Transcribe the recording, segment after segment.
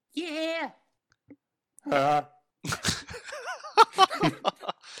What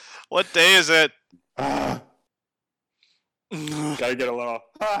day is it? Gotta get a little.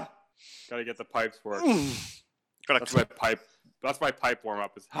 Gotta get the pipes work. That's my pipe. That's my pipe warm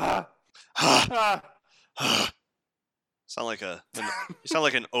up. Is Sound like you sound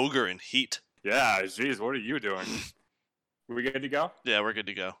like an ogre in heat. Yeah, jeez, what are you doing? Are we good to go? Yeah, we're good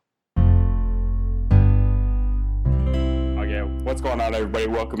to go. Okay, what's going on, everybody?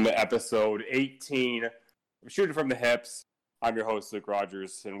 Welcome to episode 18 of Shooting from the Hips. I'm your host, Luke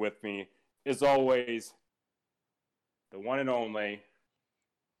Rogers, and with me, as always, the one and only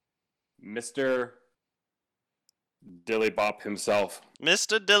Mr. Dilly Bop himself.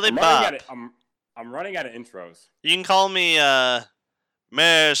 Mr. Dilly Bop. I'm running out of intros. You can call me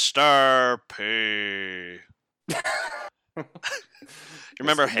Mr. P. You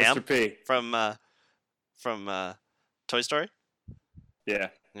remember Ham Mr. P. from Toy Story? Yeah.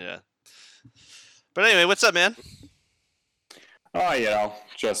 Yeah. But anyway, what's up, man? Oh,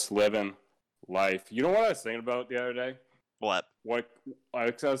 just living life. You know what I was thinking about the other day? What? I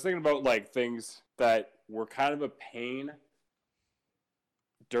was thinking about like things that were kind of a pain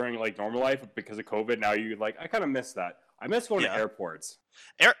during like normal life because of COVID. Now I kind of miss that. I miss going to airports.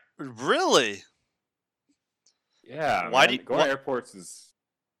 Really? Yeah. Going to airports is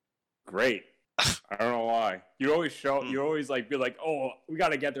great. I don't know why. You always be like, oh, we got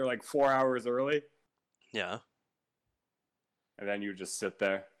to get there like 4 hours early. Yeah. And then you just sit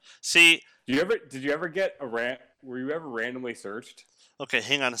there. See, did you ever get were you ever randomly searched? Okay,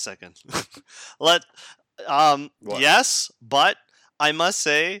 hang on a second. Yes, but I must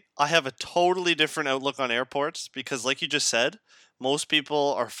say I have a totally different outlook on airports because like you just said, most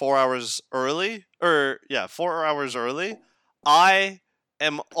people are 4 hours early. 4 hours early. I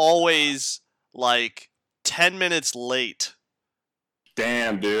am always like 10 minutes late.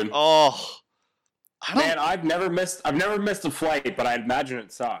 Damn, dude. Oh. Man, I've never missed a flight, but I imagine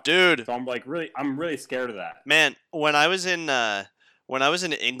it sucks. Dude. So I'm really scared of that. Man, when I was in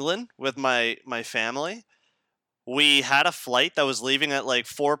England with my family, we had a flight that was leaving at like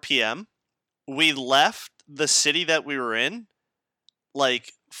 4 p.m. We left the city that we were in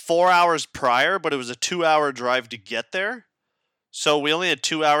like 4 hours prior, but it was a 2-hour drive to get there. So we only had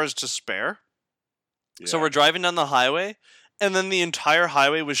 2 hours to spare. Yeah. So we're driving down the highway, and then the entire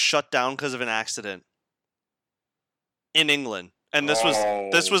highway was shut down because of an accident in England. And this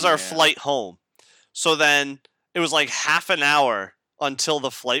was our flight home. So then it was like half an hour until the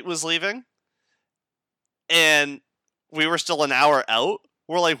flight was leaving. And we were still an hour out.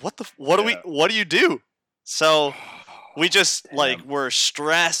 We're like, what do you do? So we just we're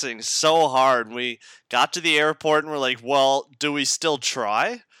stressing so hard. We got to the airport and we're like, well, do we still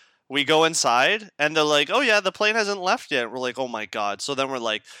try? We go inside and they're like, oh yeah, the plane hasn't left yet. We're like, oh my God. So then we're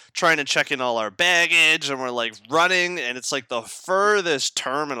like trying to check in all our baggage and we're like running and it's like the furthest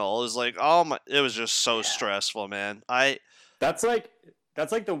terminal is like, oh my, it was just so stressful, man. That's like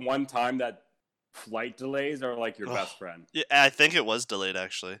the one time that flight delays are like your best friend. Yeah, I think it was delayed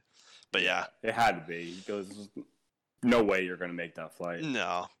actually. But yeah. It had to be because no way you're going to make that flight.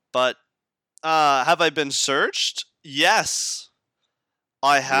 No. But have I been searched? Yes.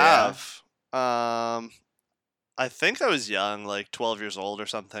 I have. Yeah. I think I was young, like 12 years old or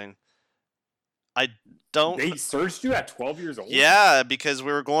something. They searched you at 12 years old? Yeah, because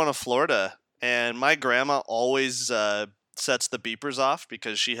we were going to Florida, and my grandma always sets the beepers off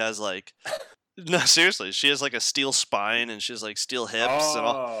because she has like... No, seriously, she has like a steel spine, and she has like steel hips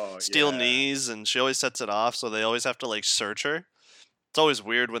and steel knees, and she always sets it off, so they always have to like search her. It's always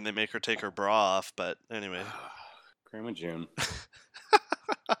weird when they make her take her bra off, but anyway. Grandma June.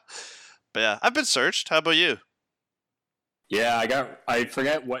 But yeah, I've been searched. How about you? Yeah, I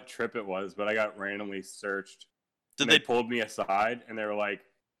forget what trip it was, but I got randomly searched. They pulled me aside and they were like,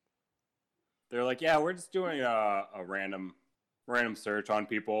 yeah, we're just doing a random search on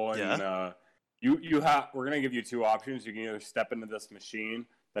people, and we're gonna give you two options. You can either step into this machine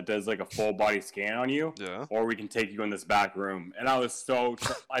that does like a full body scan on you, or we can take you in this back room. And I was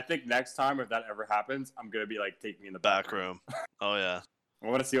I think next time if that ever happens, I'm gonna be like, take me in the back room. Oh yeah. I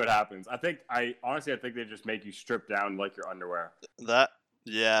want to see what happens. I think they just make you strip down like your underwear.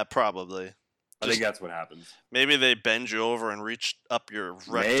 Yeah, probably. I think that's what happens. Maybe they bend you over and reach up your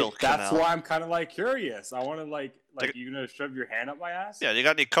rectal canal. That's why I'm kind of like curious. I want to like you gonna shove your hand up my ass? Yeah, you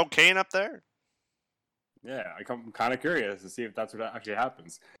got any cocaine up there? Yeah, I'm kind of curious to see if that's what actually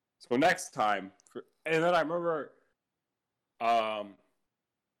happens. So next time, and then I remember,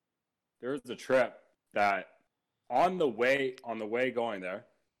 there was a trip that. On the way going there,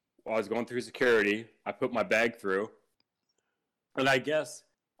 while I was going through security, I put my bag through, and I guess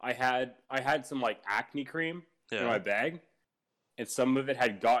I had some like acne cream in my Yeah. bag, and some of it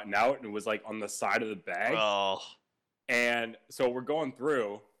had gotten out and was like on the side of the bag. Oh. And so we're going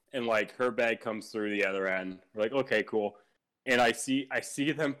through, and like her bag comes through the other end. We're like, okay, cool. And I see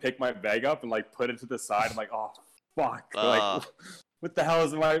them pick my bag up and like put it to the side. I'm like, oh fuck! Like, what the hell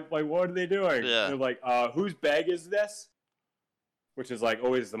is my like? What are they doing? Yeah. And they're like, whose bag is this? Which is like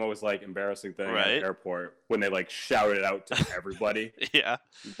always the most like embarrassing thing at an airport when they like shout it out to everybody. Yeah.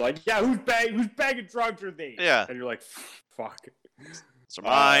 It's like, yeah, whose bag of drugs are these? Yeah. And you're like, fuck. It's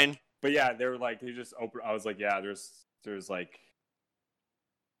mine. But yeah, they were like, they just opened. I was like, yeah, there's like,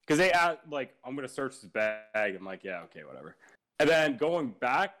 because they asked like, I'm gonna search this bag. I'm like, yeah, okay, whatever. And then going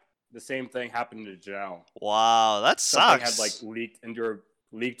back, the same thing happened to Janelle. Wow, that Something sucks. had like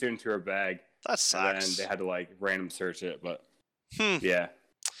leaked into her bag. That sucks. And then they had to like random search it, but yeah.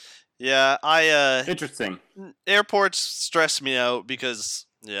 Yeah, interesting. Airports stress me out because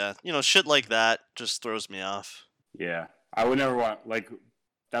shit like that just throws me off. Yeah, I would never want like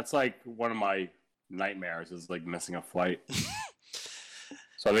that's like one of my nightmares is like missing a flight.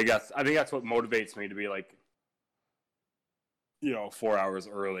 So I think that's what motivates me to be like 4 hours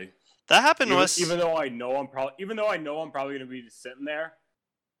early. That happened to us. Even though I know I'm probably going to be just sitting there.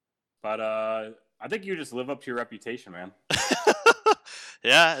 But I think you just live up to your reputation, man.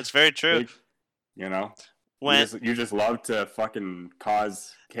 Yeah, it's very true. When you just love to fucking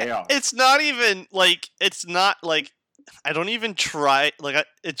cause chaos. It's not like I don't even try. Like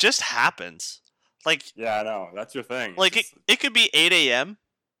it just happens. Like yeah, I know that's your thing. Like it could be 8 a.m.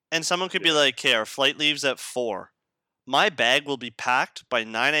 and someone could be like, "Okay, our flight leaves at 4. My bag will be packed by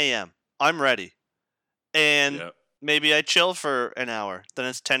 9 a.m. I'm ready." And maybe I chill for an hour. Then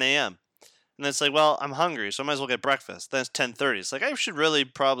it's 10 a.m. And then it's like, well, I'm hungry, so I might as well get breakfast. Then it's 10:30. It's like, I should really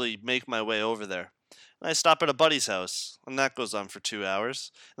probably make my way over there. And I stop at a buddy's house, and that goes on for 2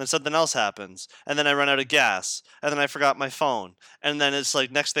 hours. And then something else happens. And then I run out of gas. And then I forgot my phone. And then it's like,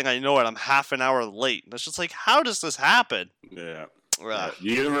 next thing I know I'm half an hour late. And it's just like, how does this happen? Yeah. The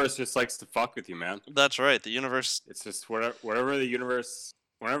universe just likes to fuck with you, man. That's right. The universe. It's just wherever the universe,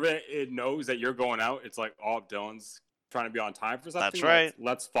 whenever it knows that you're going out, it's like, oh, Dylan's trying to be on time for something. That's right.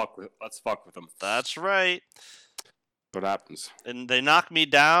 Let's fuck with them. That's right. What happens? And they knock me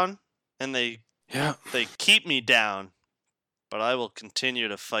down, and they keep me down, but I will continue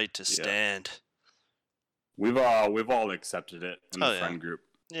to fight to stand. We've all accepted it in the friend group.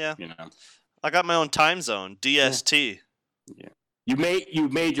 Yeah. I got my own time zone, DST. Yeah. You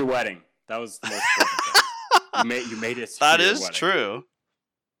made your wedding. That was the most important thing. You made it. That is true.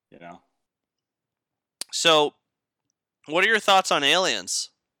 So, what are your thoughts on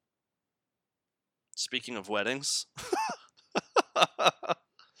aliens? Speaking of weddings.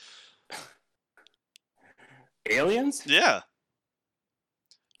 Aliens? Yeah.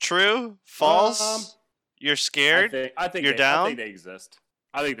 True? False? You're scared? I think you're down? I think they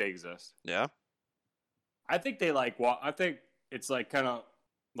exist. Yeah. I think they I think it's like kind of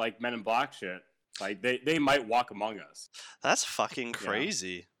like Men in Black shit. Like they might walk among us. That's fucking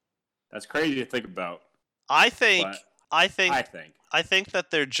crazy. That's crazy to think about. I think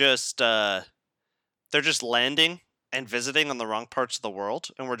that they're just landing and visiting on the wrong parts of the world,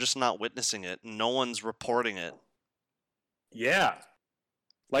 and we're just not witnessing it. No one's reporting it. Yeah.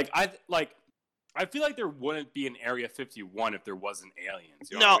 I feel like there wouldn't be an Area 51 if there wasn't aliens.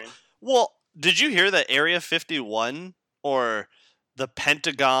 You know what I mean? Well, did you hear that Area 51 or the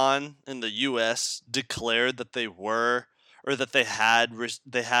Pentagon in the U.S. declared that they were, or that they had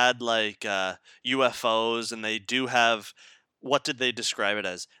like UFOs, and they do have, what did they describe it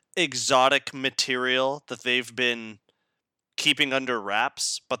as? Exotic material that they've been keeping under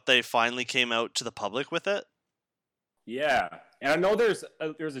wraps, but they finally came out to the public with it. Yeah, and I know there's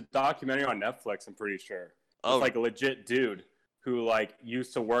a documentary on Netflix. I'm pretty sure. It's like a legit dude who like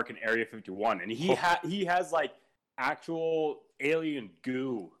used to work in Area 51, and he has like actual alien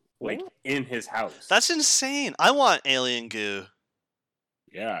goo like in his house. That's insane. I want alien goo.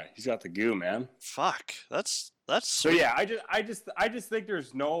 Yeah, he's got the goo, man. Fuck, that's sweet. So yeah, I just think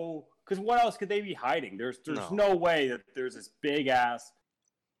there's no, because what else could they be hiding? There's no way that there's this big ass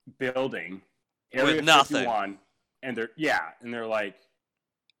building Area with nothing 51, and they're like,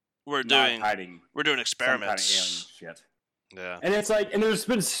 we're doing experiments, some kind of alien shit. Yeah, and it's like, and there's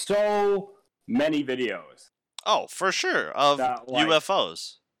been so many videos. Oh, for sure, of that, like,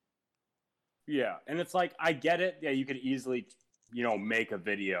 UFOs. Yeah, and it's like, I get it. Yeah, you could easily, make a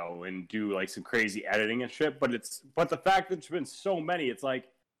video and do like some crazy editing and shit. But the fact that there's been so many, it's like,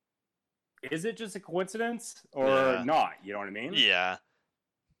 is it just a coincidence or not? You know what I mean? Yeah.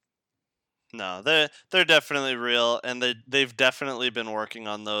 No, they're definitely real, and they've definitely been working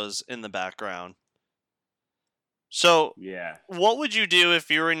on those in the background. So, Yeah. what would you do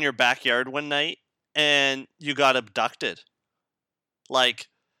if you were in your backyard one night and you got abducted? Like,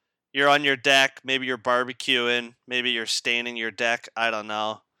 you're on your deck, maybe you're barbecuing, maybe you're staining your deck, I don't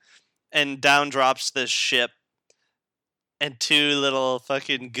know. And down drops this ship, and two little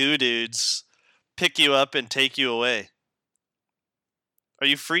fucking goo dudes pick you up and take you away. Are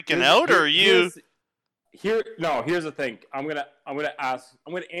you freaking out, or are you? Here's the thing. I'm gonna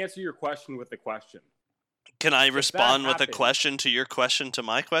answer your question with a question. Can I If that respond with a happened, question to your question to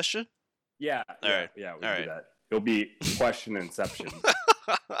my question? yeah, All right. we All can right. do that. It'll be question inception.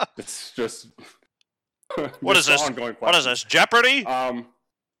 It's just What is this? ongoing What is question. this? Jeopardy?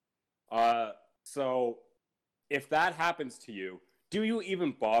 So if that happens to you, do you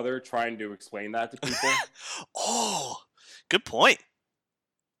even bother trying to explain that to people? Oh, good point.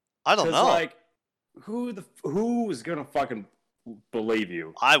 I don't know. Like, who's gonna fucking believe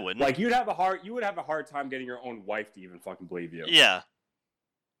you? I wouldn't. Like, you would have a hard time getting your own wife to even fucking believe you. Yeah.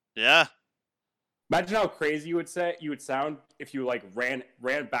 Yeah. Imagine how crazy you would sound if you like ran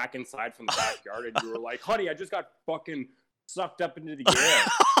back inside from the backyard and you were like, "Honey, I just got fucking sucked up into the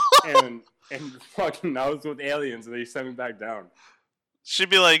air," and fucking I was with aliens and they sent me back down. She'd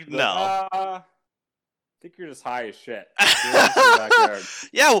be like, "No." I think you're just high as shit. You're just in the backyard.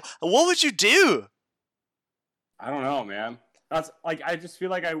 Yeah. What would you do? I don't know, man. That's like I just feel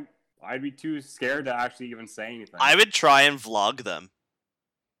like I'd be too scared to actually even say anything. I would try and vlog them.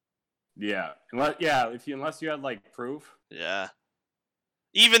 Yeah, unless you had like proof. Yeah.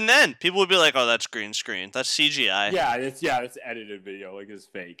 Even then, people would be like, "Oh, that's green screen. That's CGI." Yeah, it's edited video. Like, it's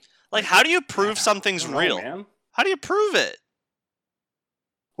fake. Like, how do you prove something's real? Man. How do you prove it?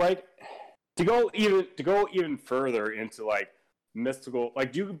 Like, to go even further into like mystical.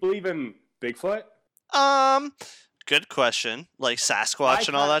 Like, do you believe in Bigfoot? Good question. Like Sasquatch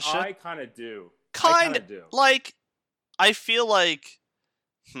and all that shit. I kind of do. Kind of do. Like, I feel like,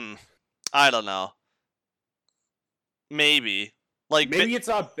 I don't know. Maybe. Like, maybe it's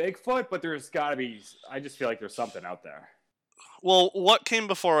not Bigfoot, but there's gotta be. I just feel like there's something out there. Well, what came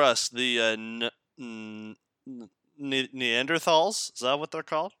before us? The Neanderthals? Is that what they're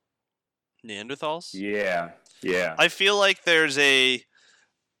called? Neanderthals? Yeah. Yeah. I feel like there's a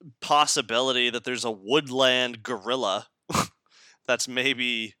possibility that there's a woodland gorilla that's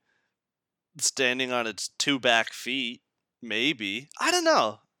maybe standing on its two back feet. Maybe. I don't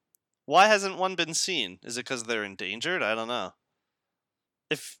know. Why hasn't one been seen? Is it because they're endangered? I don't know.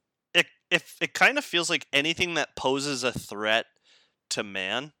 If it kind of feels like anything that poses a threat to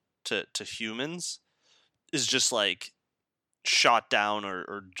man, to humans, is just like shot down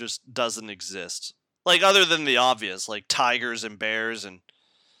or just doesn't exist. Like, other than the obvious, like tigers and bears and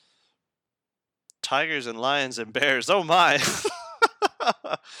lions and bears. Oh my.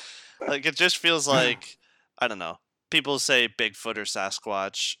 Like, it just feels like, I don't know. People say Bigfoot or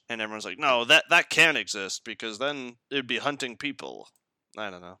Sasquatch, and everyone's like, "No, that can't exist because then it'd be hunting people." I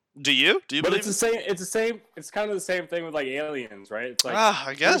don't know. Do you? Do you believe? It's the same. It's the same. It's kind of the same thing with like aliens, right? It's like,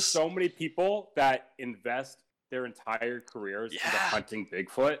 I guess there's so many people that invest their entire careers into hunting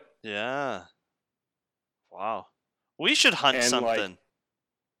Bigfoot. Yeah. Wow. We should hunt something.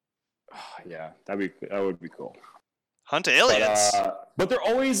 Yeah, that would be cool. Hunt aliens. But they're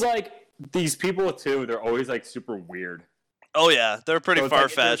always like, these people too. They're always like super weird. Oh yeah, they're pretty far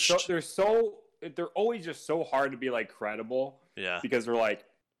fetched. They're always just so hard to be like credible. Yeah. Because they're like,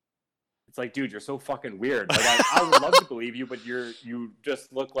 it's like, dude, you're so fucking weird. Like, I would love to believe you, but you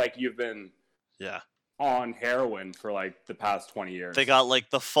just look like you've been on heroin for like the past 20 years. They got like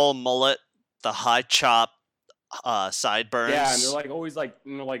the full mullet, the high chop, sideburns. Yeah, and they're like always like,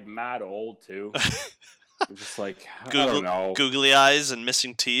 like mad old too. Just like, I don't know, googly eyes and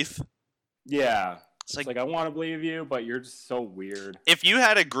missing teeth. Yeah, it's like I want to believe you, but you're just so weird. If you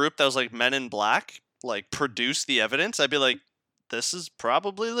had a group that was like Men in Black, like produce the evidence, I'd be like, this is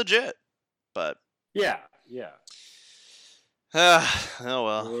probably legit. But yeah. Oh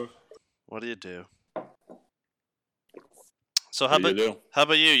well. What do you do? So how about you?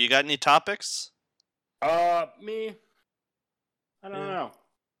 You got any topics? Me. I don't know.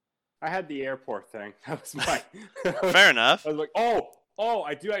 I had the airport thing. That was my. Fair enough. I was like, oh,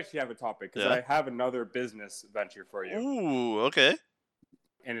 I do actually have a topic because I have another business venture for you. Ooh, okay.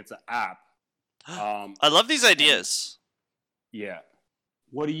 And it's an app. I love these ideas. Yeah.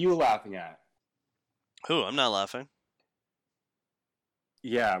 What are you laughing at? Who? I'm not laughing.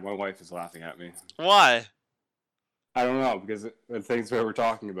 Yeah, my wife is laughing at me. Why? I don't know, because the things that we're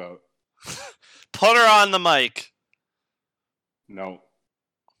talking about. Put her on the mic. No.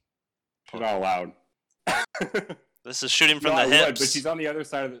 She's not allowed. This is shooting from no, the I hips. would, but she's on the other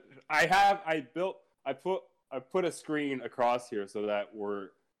side of the. I put a screen across here so that we're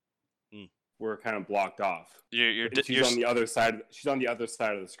kind of blocked off. She's on the other side. She's on the other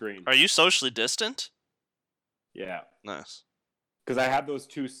side of the screen. Are you socially distant? Yeah. Nice. Because I have those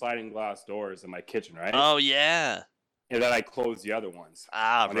 2 sliding glass doors in my kitchen, right? Oh yeah. And then I close the other ones.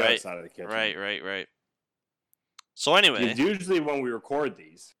 On the other side of the kitchen. Right. So anyway, because usually when we record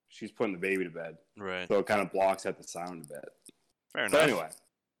these, she's putting the baby to bed. Right. So it kind of blocks out the sound a bit. Fair enough. So anyway,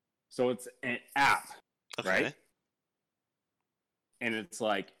 so it's an app, right? And it's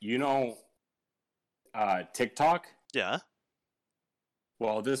like, TikTok? Yeah.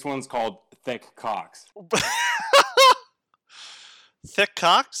 Well, this one's called Thick Cocks. Thick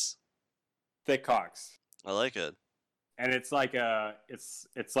Cocks? Thick Cocks. I like it. And it's like it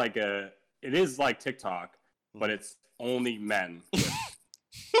is like TikTok, but it's only men.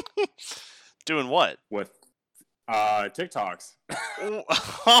 Doing what? With TikToks.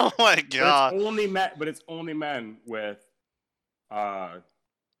 Oh my god. But it's only men with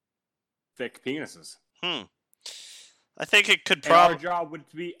thick penises. I think it could probably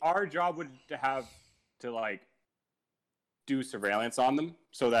our job would have to like do surveillance on them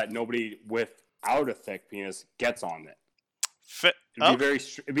so that nobody without a thick penis gets on it.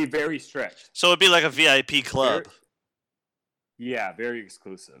 It'd be very strict. So it'd be like a VIP club. Very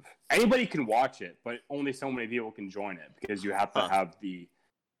exclusive. Anybody can watch it, but only so many people can join it because you have to have the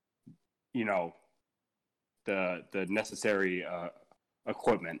necessary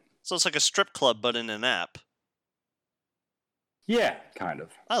equipment. So it's like a strip club, but in an app. Yeah, kind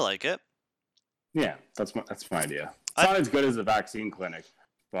of. I like it. Yeah, that's my idea. It's not as good as the vaccine clinic,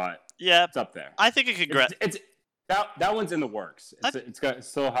 but it's up there. I think it could. That one's in the works. It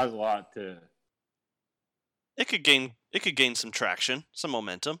still has a lot to. It could gain some traction, some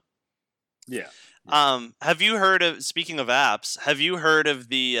momentum. Yeah. Have you heard of? Speaking of apps, have you heard of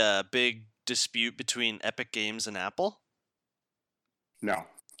the big dispute between Epic Games and Apple? No.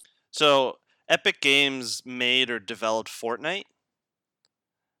 So Epic Games made or developed Fortnite.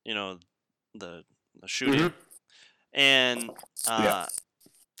 The shooting, and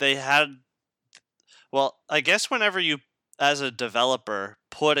they had. Well, I guess whenever you, as a developer,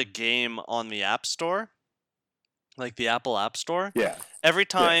 put a game on the App Store, like the Apple App Store, every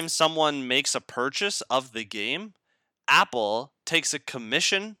time someone makes a purchase of the game, Apple takes a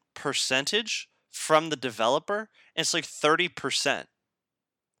commission percentage from the developer, and it's like 30%.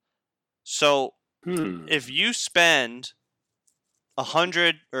 So if you spend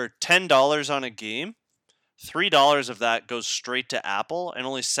 $100 or $10 on a game, $3 of that goes straight to Apple, and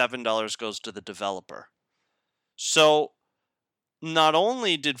only $7 goes to the developer. So not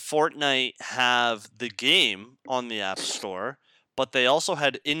only did Fortnite have the game on the App Store, but they also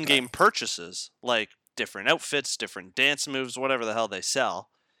had in-game purchases, like different outfits, different dance moves, whatever the hell they sell.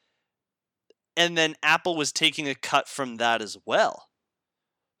 And then Apple was taking a cut from that as well.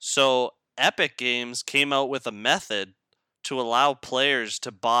 So Epic Games came out with a method to allow players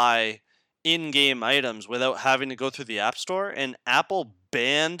to buy in-game items without having to go through the App Store, and Apple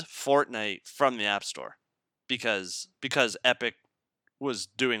banned Fortnite from the App Store because Epic was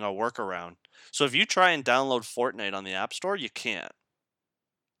doing a workaround. So if you try and download Fortnite on the App Store, you can't.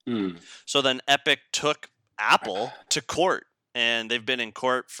 So then Epic took Apple to court, and they've been in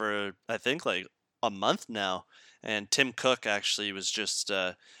court for, I think, like a month now. And Tim Cook actually was just,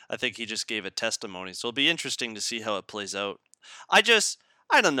 I think he just gave a testimony. So it'll be interesting to see how it plays out. I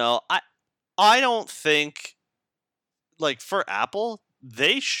don't know. I don't think, like, for Apple,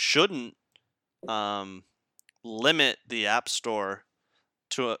 they shouldn't limit the App Store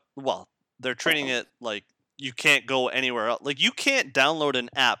to they're treating it like you can't go anywhere else. Like, you can't download an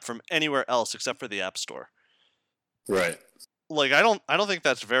app from anywhere else except for the App Store. Right. Like, I don't think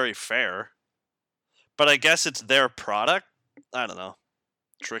that's very fair. But I guess it's their product. I don't know.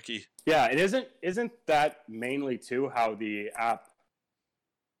 Tricky. Yeah, it isn't that mainly too how the app,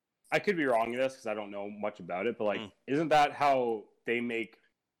 I could be wrong in this because I don't know much about it, but like, isn't that how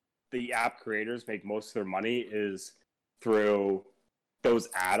the app creators make most of their money is through those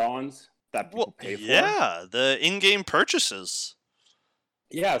add-ons that people pay for? Yeah, the in-game purchases.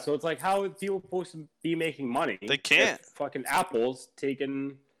 Yeah, so it's like, how are people supposed to be making money? They can't. Fucking Apple's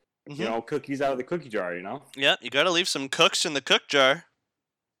taking, cookies out of the cookie jar, Yeah, you got to leave some cooks in the cook jar.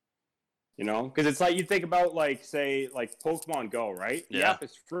 Because it's like, you think about, like, say, like Pokemon Go, right? The app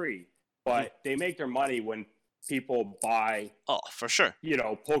is free, but they make their money when people buy... Oh, for sure.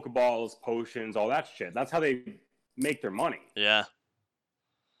 Pokeballs, potions, all that shit. That's how they make their money. Yeah.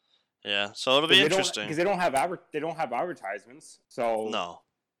 Yeah, so it'll be interesting. Because they don't have advertisements, so... No.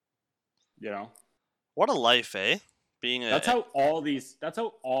 You know, what a life, eh? Being that's how all these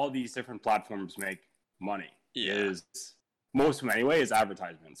different platforms make money. Yeah. Is most of them anyway is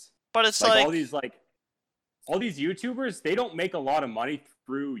advertisements. But it's like all these YouTubers, they don't make a lot of money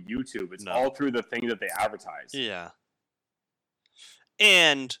through YouTube. It's all through the thing that they advertise. Yeah.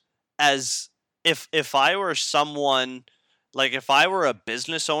 And as if I were someone, like if I were a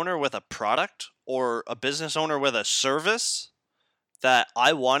business owner with a product or a business owner with a service that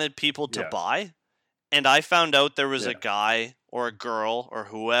I wanted people to buy, and I found out there was a guy or a girl or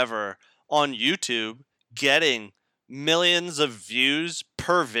whoever on YouTube getting millions of views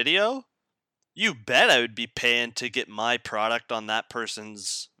per video, you bet I would be paying to get my product on that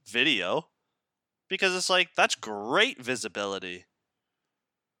person's video, because it's like, that's great visibility.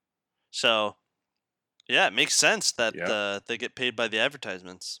 So, yeah, it makes sense that they get paid by the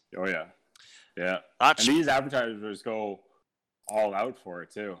advertisements. Oh, yeah. Yeah. And these advertisers go all out for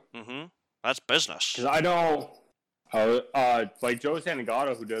it, too. Mm-hmm. That's business. Because I know, like Joe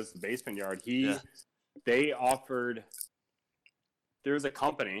Santagato, who does the Basement Yard, they offered, there was a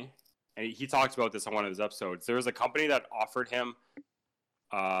company, and he talks about this on one of his episodes, there was a company that offered him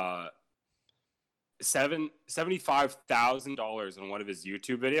 $75,000 on one of his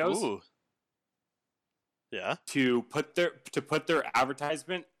YouTube videos. Ooh. Yeah. To put their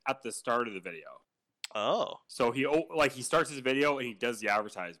advertisement at the start of the video. Oh. So he starts his video and he does the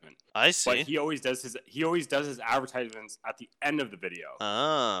advertisement. I see. But he always does his advertisements at the end of the video.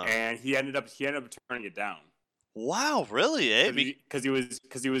 Oh. And he ended up turning it down. Wow, really? Eh? Because he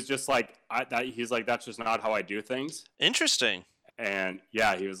was just like he's like, that's just not how I do things. Interesting. And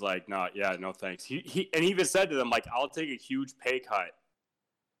yeah, he was like, no thanks. He even said to them, like, I'll take a huge pay cut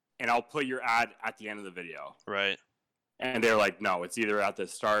and I'll put your ad at the end of the video. Right. And they're like, no, it's either at the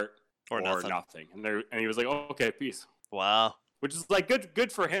start or nothing. And he was like, oh, okay, peace. Wow. Which is like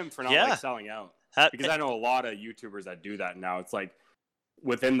good for him for not like selling out. Because I know a lot of YouTubers that do that now. It's like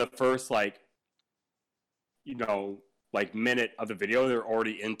within the first minute of the video, they're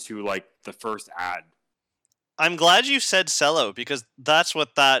already into like the first ad. I'm glad you said sellout, because that's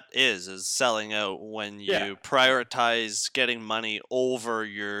what that is selling out, when you prioritize getting money over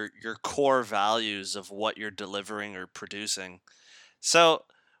your core values of what you're delivering or producing. So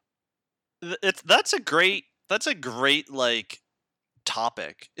that's a great like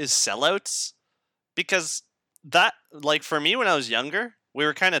topic, is sellouts, because that, like, for me when I was younger, we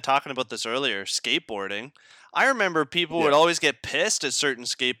were kind of talking about this earlier, skateboarding. I remember people would always get pissed at certain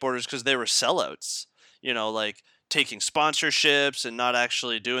skateboarders because they were sellouts. You know, like taking sponsorships and not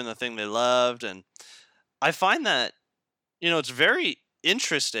actually doing the thing they loved. And I find that, it's very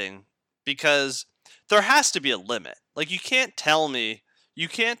interesting, because there has to be a limit. Like, you can't tell me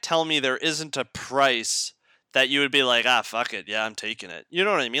there isn't a price that you would be like, fuck it, yeah, I'm taking it. You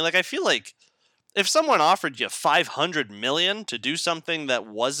know what I mean? Like, I feel like if someone offered you $500 million to do something that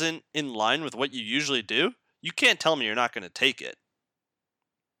wasn't in line with what you usually do, you can't tell me you're not going to take it.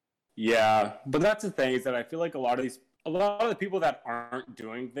 Yeah, but that's the thing, is that I feel like a lot of the people that aren't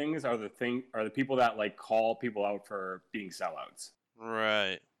doing things are the people that like call people out for being sellouts,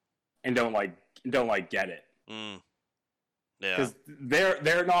 right? And don't get it. Yeah, because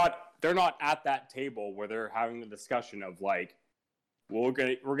they're not at that table where they're having the discussion of like, well,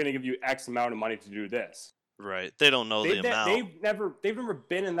 we're gonna give you X amount of money to do this. Right? They don't know the amount. They've never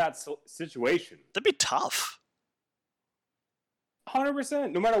been in that situation. That'd be tough.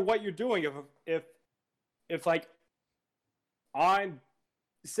 100%. No matter what you're doing, if like I'm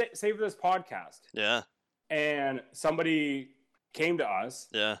say for this podcast, and somebody came to us,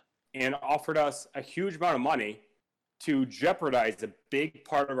 and offered us a huge amount of money to jeopardize a big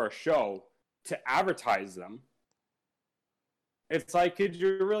part of our show to advertise them, it's like, could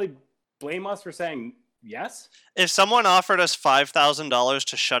you really blame us for saying yes? If someone offered us $5,000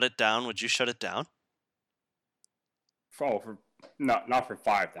 to shut it down, would you shut it down? Not for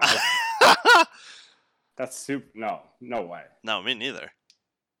 5,000. That's super. No way. No, me neither.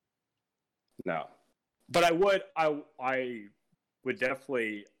 No, but I would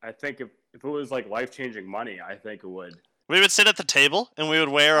definitely. I think if it was like life-changing money, I think it would. We would sit at the table and we would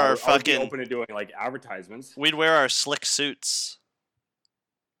wear our fucking. I would be open to doing like advertisements. We'd wear our slick suits.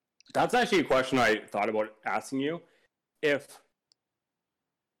 That's actually a question I thought about asking you. If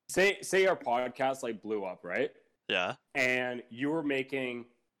say our podcast like blew up, right? Yeah. And you were making,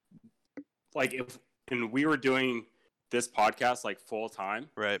 like, and we were doing this podcast like full time,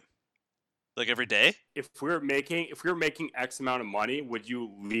 right? Like every day. If we were making X amount of money, would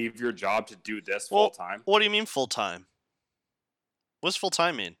you leave your job to do this full time? What do you mean full time? What does full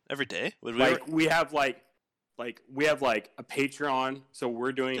time mean? Every day? We have a Patreon, so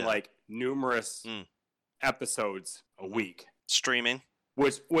we're doing like numerous episodes a week. Streaming.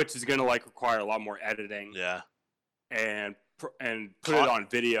 Which is going to like require a lot more editing. Yeah. And put it on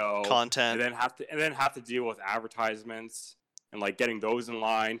video. Content. And then have to deal with advertisements and like getting those in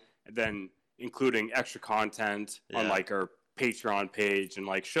line, and then including extra content on like our Patreon page and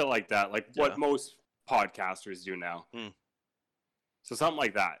like shit like that. Like what most podcasters do now. So something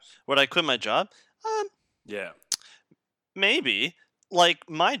like that. Would I quit my job? Yeah. Maybe. Like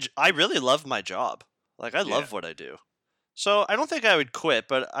I really love my job. Like I love what I do. So I don't think I would quit,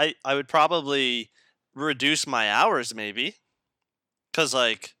 but I would probably reduce my hours maybe. Cause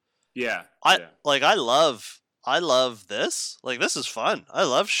like I love this. Like this is fun. I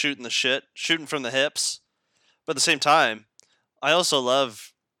love shooting from the hips. But at the same time, I also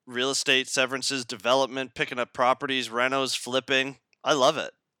love real estate, severances, development, picking up properties, renos, flipping. I love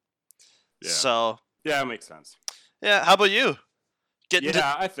it. Yeah. So yeah, it makes sense. Yeah. How about you?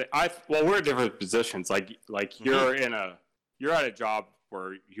 Well, we're in different positions. Like you're at a job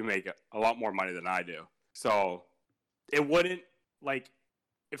where you make a lot more money than I do. So it wouldn't like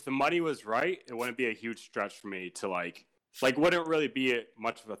if the money was right, it wouldn't be a huge stretch for me to like wouldn't really be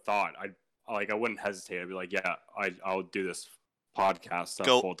much of a thought. I wouldn't hesitate. I'd be like, yeah, I'll do this podcast stuff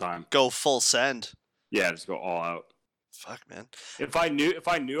full time. Go full send. Yeah, just go all out. Fuck, man. If I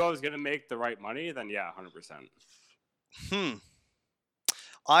knew I was gonna make the right money, then yeah, 100%.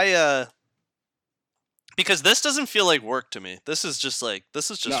 Because this doesn't feel like work to me. This is just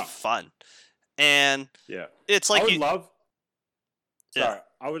fun, and it's like I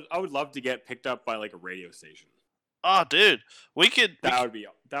would love to get picked up by like a radio station. Oh, dude, that would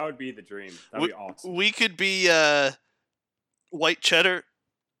be the dream. That'd be awesome. We could be white cheddar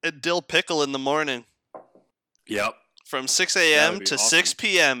and dill pickle in the morning. Yep. From 6 a.m. to awesome. 6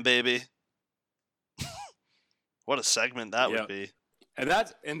 p.m., baby. What a segment that would be. And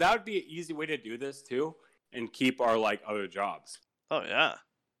that would be an easy way to do this too, and keep our like other jobs. Oh yeah.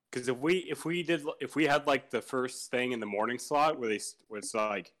 Because if we had like the first thing in the morning slot where it's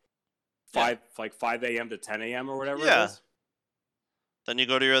like 5 a.m. to 10 a.m. or whatever it is. Then you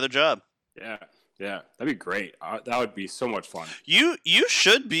go to your other job. Yeah, that'd be great. That would be so much fun. You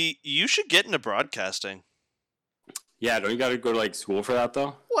should get into broadcasting. Yeah, don't you got to go to like school for that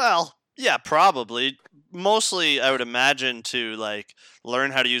though? Well, yeah, probably. Mostly, I would imagine to like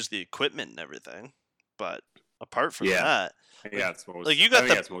learn how to use the equipment and everything. But apart from that, that's most. Like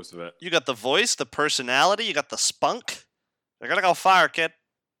that's most of it. You got the voice, the personality, you got the spunk. I gotta go fire, kid.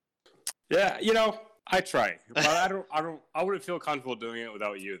 Yeah, I try, but I wouldn't feel comfortable doing it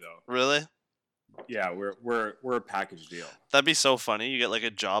without you though. Really? Yeah, we're a package deal. That'd be so funny. You get like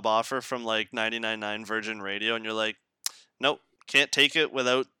a job offer from like 99.9 Virgin Radio, and you're like, nope, can't take it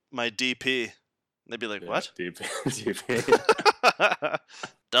without my DP. They'd be like, what? DP.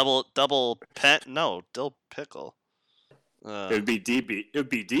 double pet? No, dill pickle. It would be DB. It would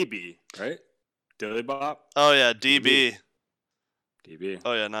be DB, right? Dilly Bop. Oh yeah, DB. DB.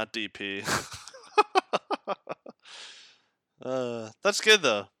 Oh yeah, not DP. That's good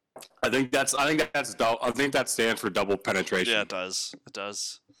though. I think that stands for double penetration. Yeah, it does. It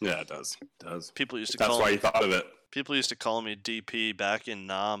does. Yeah, it does. It does. People used to. That's why you thought of it. People used to call me DP back in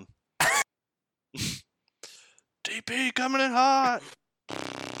Nam. DP coming in hot.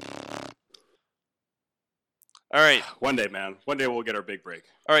 All right. One day, man. One day we'll get our big break.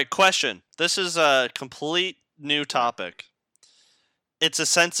 All right, question. This is a complete new topic. It's a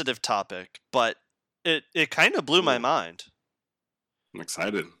sensitive topic, but it kind of blew my mind. I'm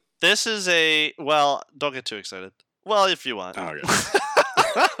excited. This is don't get too excited. Well, if you want. Oh, okay.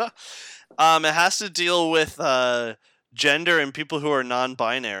 It has to deal with gender and people who are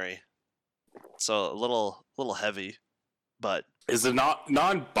non-binary. So a little heavy, but is it not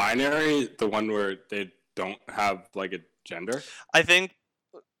non-binary the one where they don't have like a gender? I think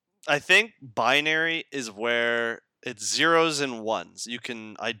binary is where it's zeros and ones. You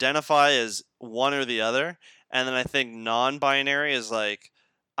can identify as one or the other, and then I think non-binary is like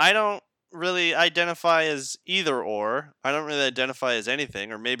I don't really identify as either or. I don't really identify as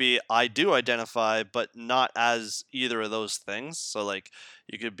anything, or maybe I do identify but not as either of those things. So like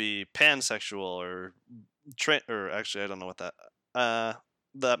you could be pansexual or actually I don't know what that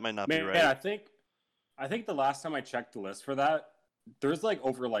might not be right. Yeah, I think the last time I checked the list for that, there's like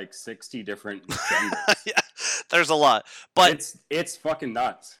over like 60 different genders. Yeah, there's a lot, but it's fucking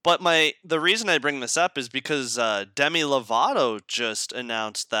nuts. But the reason I bring this up is because Demi Lovato just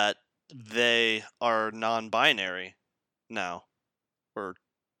announced that they are non-binary now, or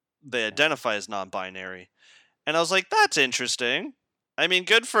they identify as non-binary, and I was like, that's interesting. I mean,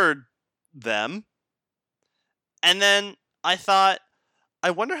 good for them. And then I thought,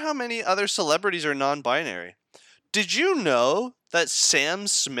 I wonder how many other celebrities are non-binary. Did you know that Sam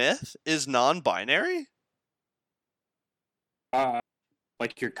Smith is non-binary?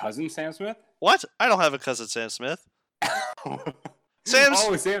 Like your cousin Sam Smith? What? I don't have a cousin Sam Smith. Sam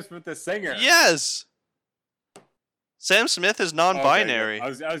Smith, the singer. Yes. Sam Smith is non-binary.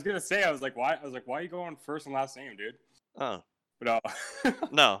 Okay, I was gonna say, I was like, why are you going first and last name, dude? Oh. But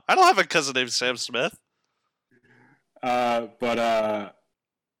No, I don't have a cousin named Sam Smith. Yeah,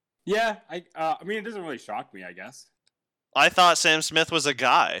 I mean, it doesn't really shock me, I guess. I thought Sam Smith was a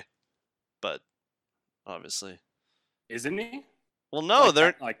guy, but obviously, isn't he? Well, no,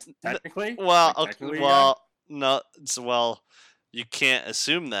 they're technically. No. Well, you can't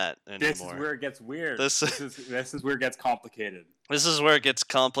assume that anymore. This is where it gets weird. This is where it gets complicated. This is where it gets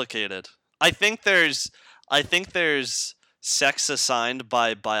complicated. I think there's sex assigned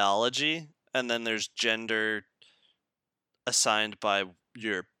by biology, and then there's gender assigned by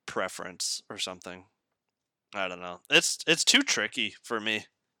your preference or something. I don't know. It's too tricky for me.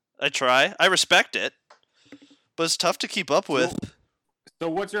 I try. I respect it, but it's tough to keep up with. So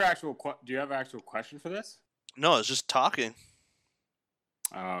what's your actual do you have an actual question for this? No, I was just talking.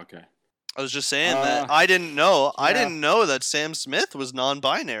 Oh, okay. I was just saying that I didn't know. Yeah. I didn't know that Sam Smith was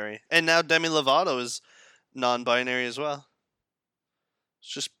non-binary, and now Demi Lovato is non-binary as well.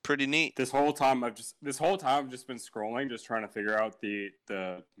 It's just pretty neat. This whole time I've just been scrolling, just trying to figure out the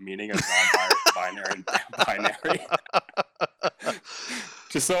meaning of non-binary and binary.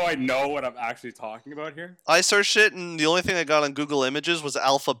 Just so I know what I'm actually talking about here. I searched it, and the only thing I got on Google Images was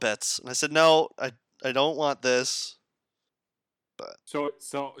alphabets, and I said, no, I don't want this. But so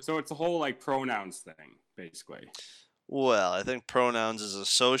it's a whole like pronouns thing, basically. Well, I think pronouns is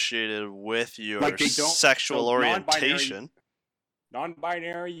associated with your sexual orientation.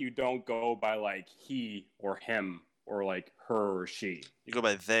 Non-binary, you don't go by like he or him or like her or she. You go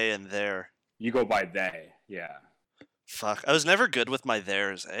by they and their. You go by they, yeah. Fuck, I was never good with my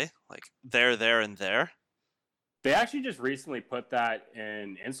theirs, eh? Like there, and there. They actually just recently put that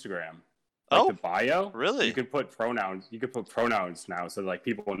in Instagram. Like the bio. Really? You can put pronouns. You can put pronouns now, so like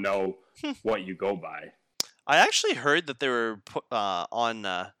people know what you go by. I actually heard that they were put on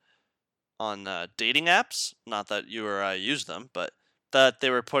dating apps. Not that you or I use them, but that they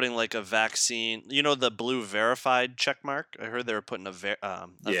were putting like a vaccine. You know the blue verified check mark. I heard they were putting a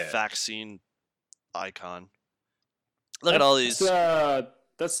vaccine icon. Look at all these. I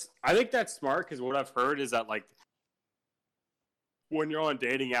think that's smart because what I've heard is that like when you're on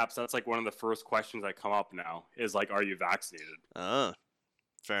dating apps, that's like one of the first questions that come up now is like, are you vaccinated? Oh,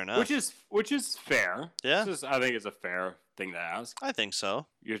 fair enough. Which is fair. Yeah, I think it's a fair thing to ask. I think so.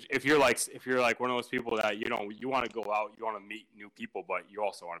 If you're like one of those people that you want to go out, you want to meet new people, but you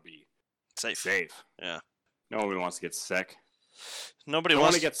also want to be safe. Yeah. Nobody wants to get sick. Nobody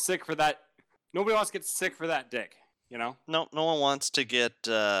wants to get sick for that. Nobody wants to get sick for that dick. You know? No one wants to get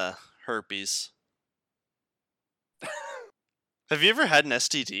herpes. Have you ever had an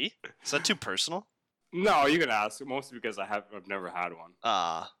STD? Is that too personal? No, you can ask. Mostly because I've never had one.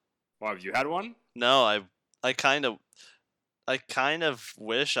 Well, have you had one? No, I kind of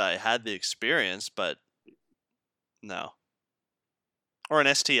wish I had the experience, but no. Or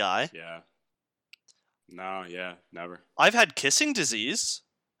an STI? Yeah. No, yeah, never. I've had kissing disease.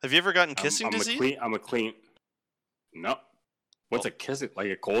 Have you ever gotten kissing disease? I'm a clean. No. What's a kiss? Like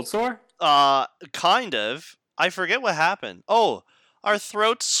a cold sore? Kind of. I forget what happened. Oh, our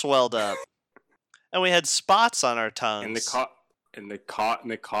throats swelled up, and we had spots on our tongues. And the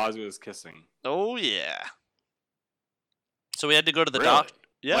cause was kissing. Oh yeah. So we had to go to the doctor.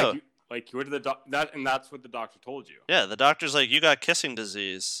 Yeah. Like you went to the doctor. And that's what the doctor told you. Yeah, the doctor's like, you got kissing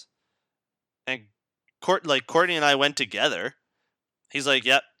disease, and Courtney and I went together. He's like,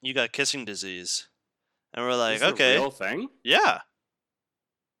 yep, you got kissing disease. And we're like, okay. A real thing? Yeah.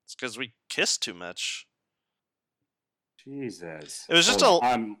 It's because we kissed too much. Jesus. It was just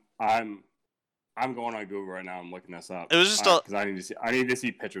I'm going on Google right now. I'm looking this up. It was just because I need to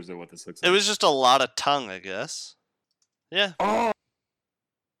see pictures of what this looks like. It was just a lot of tongue, I guess. Yeah. Oh.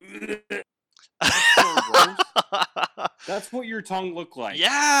 So that's what your tongue looked like.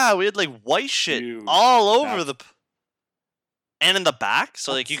 Yeah, we had like white shit all over and in the back,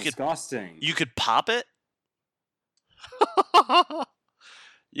 so like disgusting. You could pop it.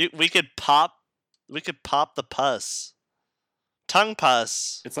 We could pop the pus. Tongue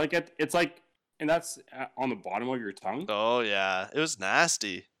pus. It's like and that's on the bottom of your tongue? Oh yeah, it was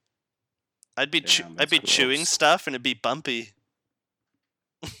nasty. I'd be chewing stuff and it'd be bumpy.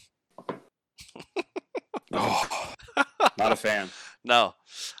 Oh, not a fan. No.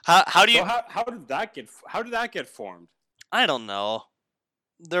 How do you? So how did that get formed? I don't know.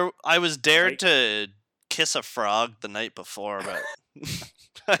 I was dared Like, to kiss a frog the night before, but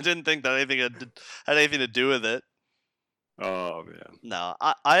I didn't think that had anything to do with it. oh man. No,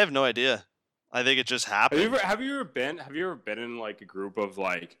 I have no idea. I think it just happened. Have you ever been in like a group of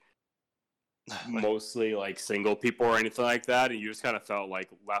like mostly like single people or anything like that, and you just kind of felt like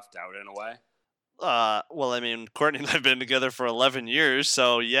left out in a way? Well, I mean, Courtney and I've been together for 11 years,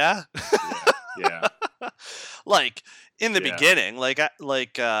 so yeah. Yeah. Like in the Yeah. beginning,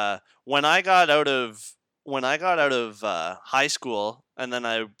 when I got out of high school and then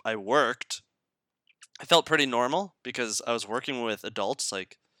I worked, I felt pretty normal because I was working with adults,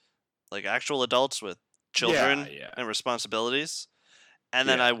 like actual adults with children Yeah. and responsibilities. And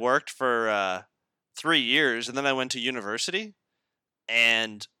then Yeah. I worked for 3 years, and then I went to university.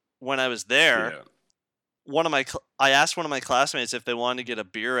 And when I was there, Yeah. I asked one of my classmates if they wanted to get a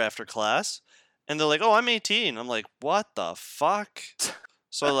beer after class, and they're like, "Oh, I'm 18." I'm like, "What the fuck?"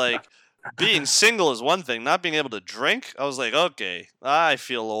 So like, being single is one thing, not being able to drink. I was like, "Okay, I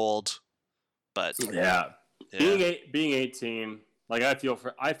feel old," but Yeah. yeah. Being 18, like I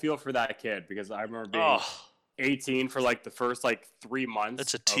feel for that kid because I remember being Oh, 18 for like the first like 3 it's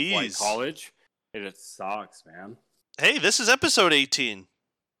months a of like tease. college. It just sucks, man. Hey, this is episode 18.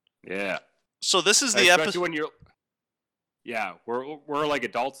 Yeah. So this is the Especially episode. when you're yeah, we're like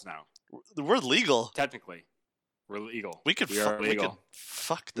adults now. We're legal. Technically. We're legal. We could are legal. We could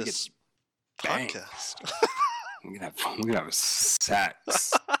fuck We this bang. podcast. We're gonna have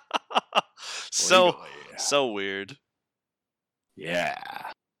sex. so Legally. so weird. Yeah.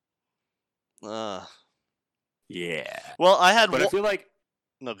 Uh, Yeah. well, I had. But I feel like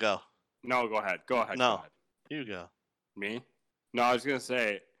No, go. no. Go ahead. Go ahead. No, Go ahead. you go. Me? No, I was gonna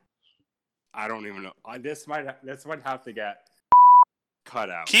say. I don't even know. This might have to get cut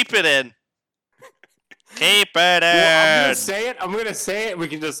out. Keep it in. Keep it in. Well, I'm gonna say it. We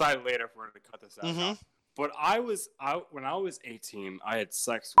can decide later if we're gonna cut this out. Mhm. But when I was 18, I had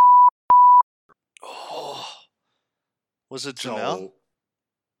sex. Oh, was it So, Janelle?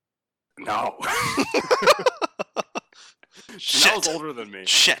 no. Shit. Janelle's older than me.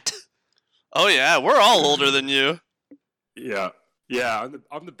 Shit. Oh yeah, we're all older than you. Yeah.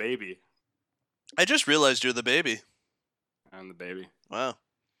 I'm the baby. I just realized you're the baby. I'm the baby. Wow.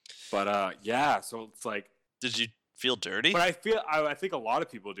 But yeah. So it's like. Did you feel dirty? But I think a lot of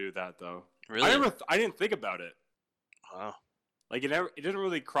people do that though. Really? I didn't think about it. Wow. Like it didn't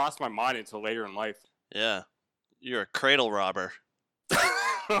really cross my mind until later in life. Yeah. You're a cradle robber.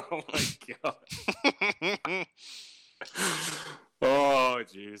 Oh my god. Oh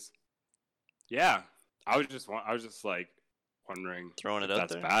jeez. Yeah. I was just like wondering Throwing it if out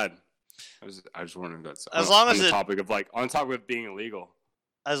that's there. bad. I just wondering if that's As long as on the topic of being illegal.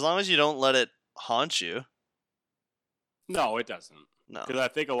 As long as you don't let it haunt you. No, it doesn't. No. Because I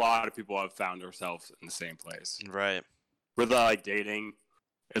think a lot of people have found themselves in the same place. Right. With like dating,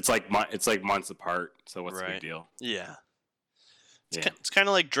 it's like months apart. So what's the big deal? Yeah. Yeah. It's kind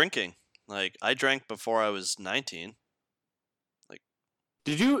of like drinking. Like I drank before I was 19. Like,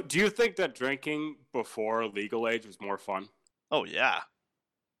 do you think that drinking before legal age was more fun? oh yeah.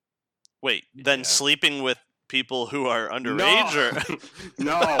 Wait, then sleeping with people who are underage or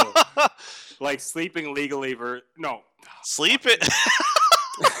no, like sleeping legally no. Sleeping.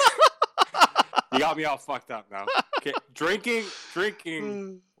 You got me all fucked up now. Okay, drinking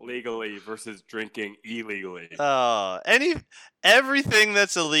legally versus drinking illegally. Oh, everything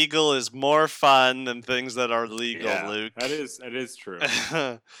that's illegal is more fun than things that are legal, yeah, Luke. That is true.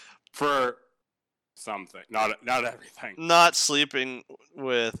 For something, not everything. Not sleeping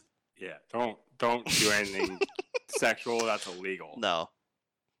with. Yeah, don't do anything sexual. That's illegal. No,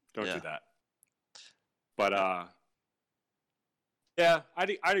 don't do that. But yeah,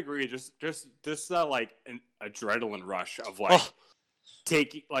 I'd agree. Just like an adrenaline rush of like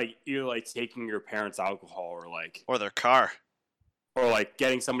taking your parents' alcohol or their car, or like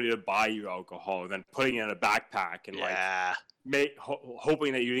getting somebody to buy you alcohol and then putting it in a backpack and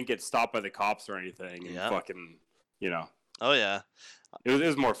hoping that you didn't get stopped by the cops or anything and fucking Oh yeah, it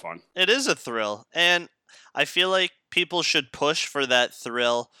was more fun. It is a thrill, and I feel like people should push for that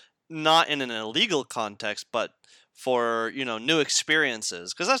thrill, not in an illegal context, but for new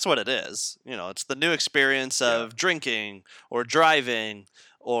experiences, because that's what it is. It's the new experience of drinking or driving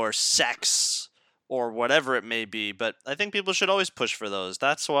or sex or whatever it may be. But I think people should always push for those.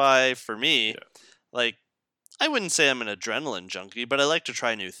 That's why for me, like, I wouldn't say I'm an adrenaline junkie, but I like to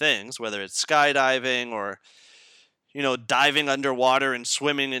try new things, whether it's skydiving or diving underwater and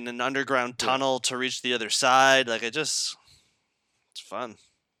swimming in an underground tunnel to reach the other side. Like, it's fun.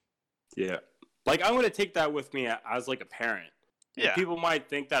 Yeah. Like, I'm going to take that with me as, like, a parent. And Yeah. people might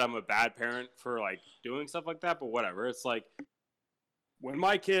think that I'm a bad parent for like doing stuff like that, but whatever. It's like when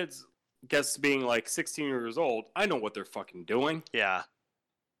my kids gets to being like 16 years old, I know what they're fucking doing. Yeah.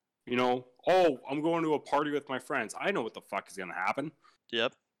 You know, oh, I'm going to a party with my friends. I know what the fuck is gonna happen.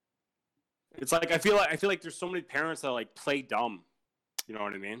 Yep. It's like I feel like there's so many parents that like play dumb. You know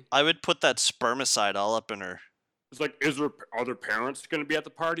what I mean? I would put that spermicide all up in her. It's like, is there other parents going to be at the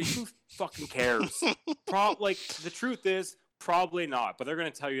party? Who fucking cares? Like the truth is, probably not. But they're going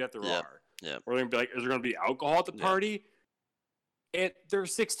to tell you that there are. Yeah. Or they're going to be like, is there going to be alcohol at the party? They're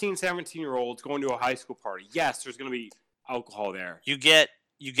 16, 17-year-olds going to a high school party. Yes, there's going to be alcohol there. You get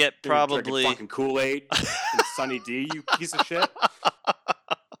probably fucking Kool-Aid and Sunny D, you piece of shit.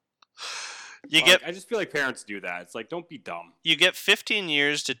 I just feel like parents do that. It's like, don't be dumb. You get 15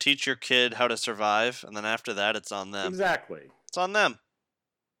 years to teach your kid how to survive, and then after that, it's on them. Exactly. It's on them.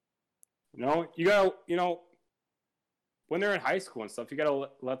 You know, you gotta, when they're in high school and stuff, you gotta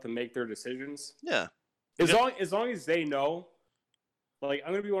let them make their decisions. Yeah. As long as they know, like,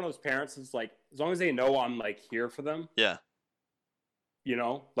 I'm gonna be one of those parents that's like, as long as they know I'm like here for them. Yeah. You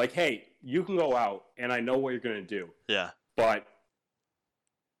know, like, hey, you can go out, and I know what you're gonna do. Yeah. But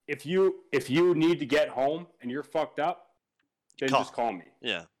if you need to get home and you're fucked up, then just call me.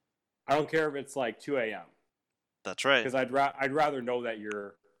 Yeah. I don't care if it's like 2 a.m. That's right. Because I'd rather know that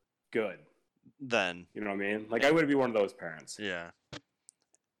you're good. Then. You know what I mean? Like, I would be one of those parents. Yeah.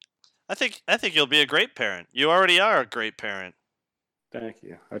 I think you'll be a great parent. You already are a great parent. Thank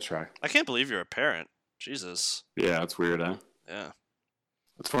you. I try. I can't believe you're a parent. Jesus. Yeah, it's weird, huh? Yeah.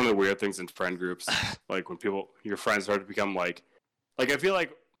 It's one of the weird things in friend groups. Like when your friends start to become like I feel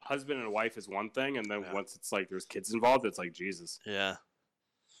like husband and wife is one thing, and then once it's like there's kids involved, it's like Jesus. Yeah.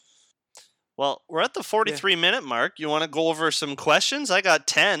 Well, we're at the 43-minute mark. You want to go over some questions? I got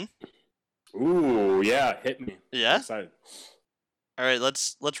 10. Ooh, yeah, hit me. Yeah? I'm excited. All right,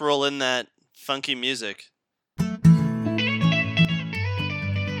 let's roll in that funky music.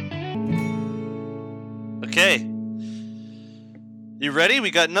 Okay. You ready?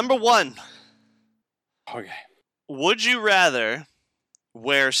 We got number 1. Okay. Would you rather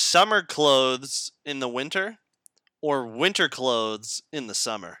wear summer clothes in the winter or winter clothes in the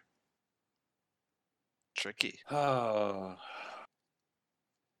summer? Tricky. Oh.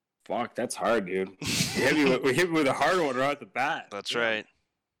 Fuck, that's hard, dude. We hit me with a hard one right at the bat. That's right.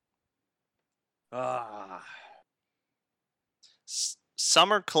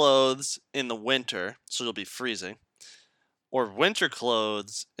 Summer clothes in the winter, so you'll be freezing, or winter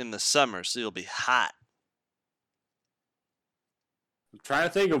clothes in the summer, so you'll be hot. I'm trying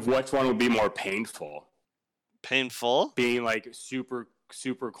to think of which one would be more painful. Painful? Being like super,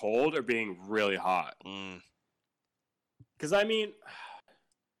 super cold or being really hot. Because I mean,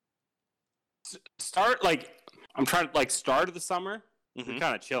 start of the summer, you're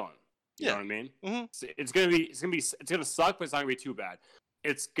kind of chilling. You know what I mean? Mm-hmm. So it's gonna suck, but it's not gonna be too bad.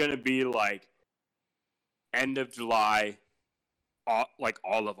 It's gonna be like end of July, like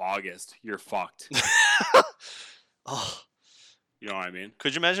all of August. You're fucked. Oh. You know what I mean?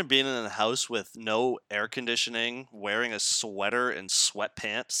 Could you imagine being in a house with no air conditioning, wearing a sweater and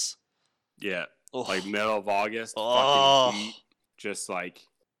sweatpants? Yeah. Oh. Like middle of August, fucking heat, just like.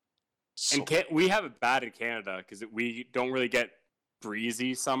 And we have it bad in Canada because we don't really get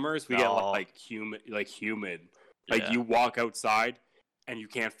breezy summers. We get like humid. Like you walk outside and you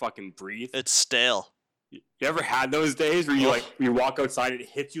can't fucking breathe. It's stale. You ever had those days where you walk outside and it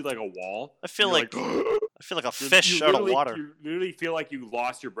hits you like a wall? I feel like a fish out of water. You literally feel like you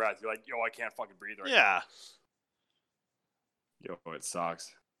lost your breath. You're like, yo, I can't fucking breathe right now. Yeah. Yo, it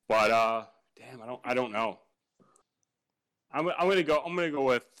sucks. But damn, I don't know. I'm gonna go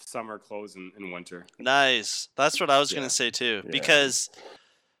with summer clothes in winter. Nice. That's what I was gonna say too. Yeah. Because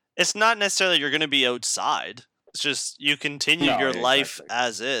it's not necessarily you're gonna be outside. It's just you continue your life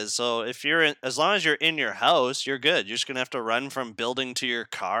as is. So if as long as you're in your house, you're good. You're just gonna have to run from building to your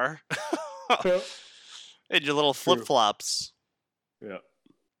car. And your little flip flops. Yeah.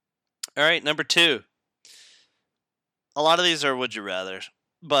 All right, number 2. A lot of these are would you rather,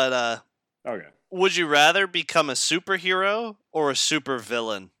 but okay. Would you rather become a superhero or a super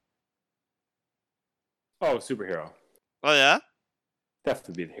villain? Oh, superhero. Oh yeah.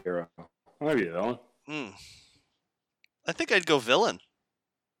 Definitely be the hero. I'm gonna be the villain. I think I'd go villain.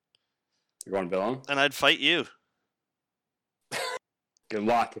 You're going villain? And I'd fight you. Good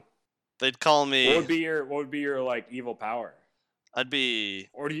luck. They'd call me. What would be your like evil power? I'd be.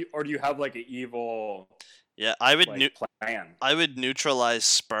 Or do you have like an evil? Yeah, I would plan. I would neutralize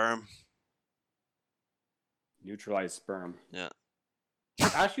sperm. Neutralize sperm. Yeah.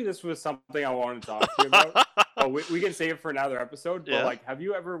 Actually, this was something I wanted to talk to you about. Oh, we can save it for another episode. But Yeah. like, have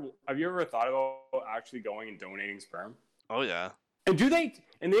you ever thought about actually going and donating sperm? Oh yeah. And do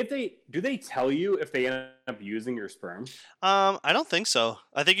they tell you if they end up using your sperm? I don't think so.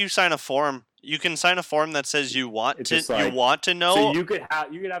 I think you sign a form. You can sign a form that says you want It's to just like, you want to know. So you could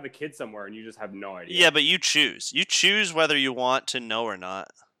have a kid somewhere and you just have no idea. Yeah, but you choose. You choose whether you want to know or not.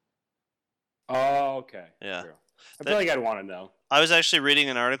 Oh, okay. Yeah. True. I feel like I'd want to know. I was actually reading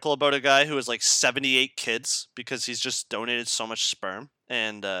an article about a guy who has like 78 kids because he's just donated so much sperm,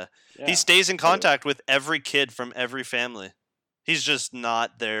 and he stays in contact with every kid from every family. He's just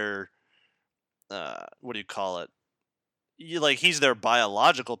not their what do you call it? He's their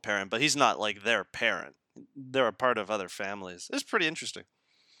biological parent, but he's not like their parent. They're a part of other families. It's pretty interesting.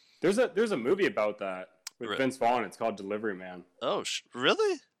 There's a movie about that with Vince Vaughn. It's called Delivery Man. Oh,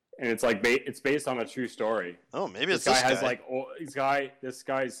 really? And it's like it's based on a true story. Oh, maybe it's this guy. This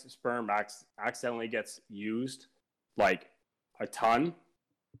guy's sperm accidentally gets used like a ton,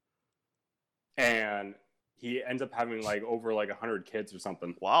 and he ends up having like over like 100 kids or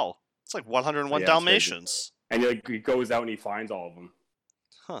something. Wow, it's like 101 Dalmatians. And he goes out and he finds all of them.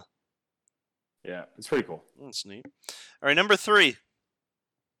 Huh. Yeah, it's pretty cool. That's neat. All right, number 3.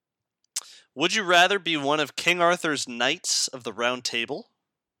 Would you rather be one of King Arthur's Knights of the Round Table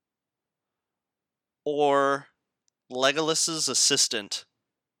or Legolas's assistant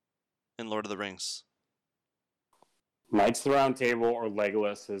in Lord of the Rings? Knights of the Round Table or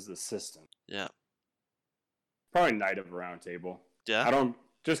Legolas's assistant? Yeah. Probably Knight of the Round Table. Yeah?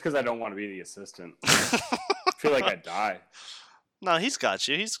 Just because I don't want to be the assistant. I feel like I'd die. No, he's got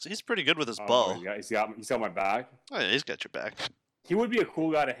you. He's pretty good with his bow. He's got my back. Oh yeah, he's got your back. He would be a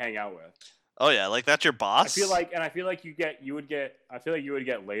cool guy to hang out with. Oh yeah, like that's your boss. I feel like you would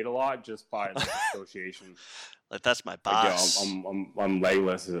get laid a lot just by like, association. Like that's my boss. Like, I'm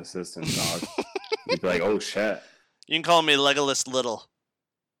Legolas's assistant, dog. You'd be like, oh shit. You can call me Legolas Little.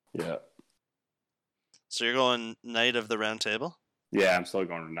 Yeah. So you're going Knight of the Round Table? Yeah, I'm still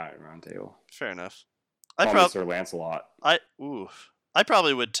going to Knight of the Round Table. Fair enough. Sir Lancelot. I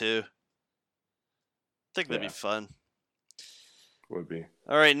probably would too. I think that'd be fun. Would be.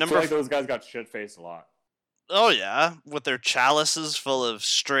 All right, I feel like those guys got shit faced a lot. Oh yeah, with their chalices full of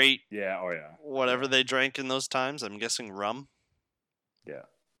straight. Yeah. Oh yeah. Whatever they drank in those times. I'm guessing rum. Yeah.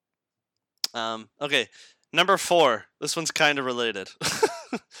 Okay, number 4. This one's kind of related.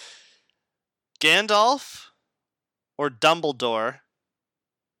 Gandalf or Dumbledore?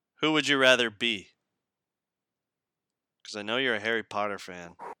 Who would you rather be? Because I know you're a Harry Potter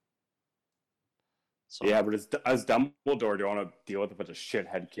fan. So, yeah, but as Dumbledore, do you want to deal with a bunch of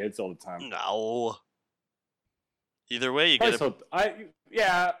shithead kids all the time? No. Either way, you probably get I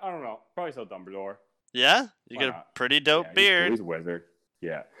don't know. Probably so Dumbledore. Yeah? You get a pretty dope beard. He's a wizard.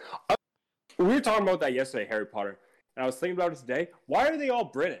 Yeah. We were talking about that yesterday, Harry Potter, and I was thinking about it today. Why are they all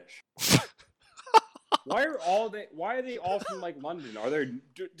British? Why are they all from like London?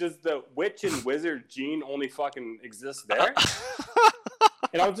 Does the witch and wizard gene only fucking exist there?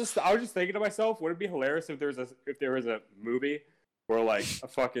 And I was just thinking to myself, would it be hilarious if there was a movie where like a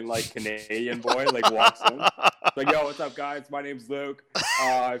fucking like Canadian boy like walks in, like, yo, what's up guys? My name's Luke.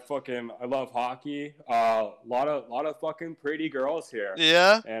 I love hockey. Lot of fucking pretty girls here.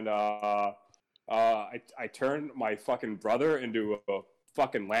 Yeah. And I turned my fucking brother into a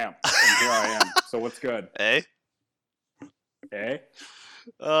fucking lamp, and here I am. So what's good? Eh? Eh?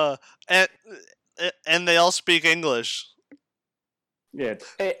 And they all speak English. Yeah.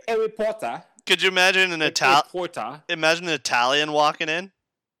 Harry Potter. Could you imagine an Italian walking in?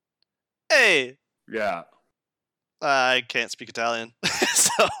 Hey. Yeah. I can't speak Italian.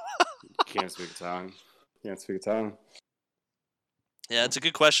 So. Can't speak Italian. Yeah, it's a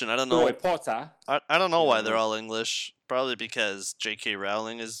good question. I don't know. Harry Potter. I don't know why they're all English. Probably because J.K.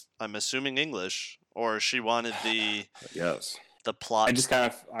 Rowling is, I'm assuming, English, or she wanted the plot. I just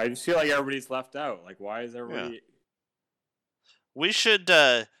feel like everybody's left out. Like, why is everybody? Yeah. We should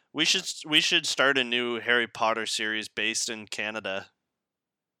start a new Harry Potter series based in Canada.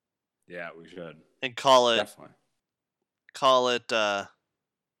 Yeah, we should. And call it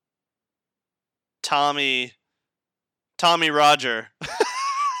Tommy Roger.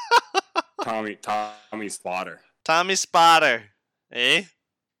 Tommy Spotter. Tommy Spotter. Eh?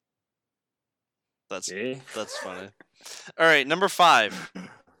 That's funny. All right, number 5.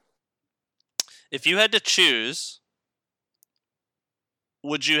 If you had to choose,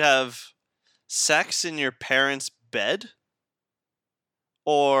 would you have sex in your parents' bed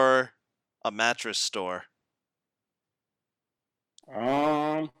or a mattress store?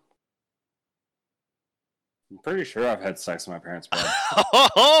 I'm pretty sure I've had sex in my parents' bed.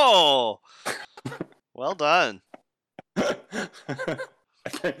 Oh! Well done. I'm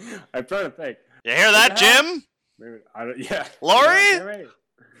trying to think. You hear that, Jim? Maybe, I don't, yeah. Lori? Yeah,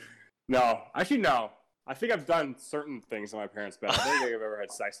 no, actually, no. I think I've done certain things in my parents' bed. I don't think I've ever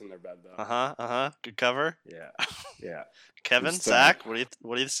had sex in their bed, though. Good cover. Yeah. Kevin, Zach, what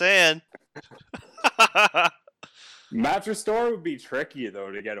are you saying? Mattress store would be tricky though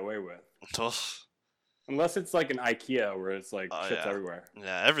to get away with. Unless it's like an IKEA where it's like shit's everywhere.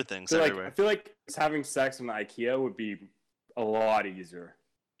 Yeah, everything's everywhere. I feel like having sex in IKEA would be a lot easier.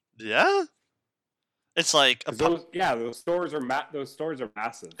 Yeah? It's like those stores are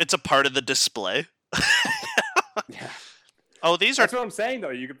massive. It's a part of the display. Yeah. Oh, That's what I'm saying though.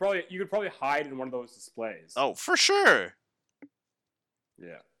 You could probably hide in one of those displays. Oh, for sure.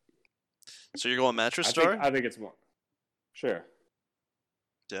 Yeah. So you're going mattress store? I think it's more. Sure.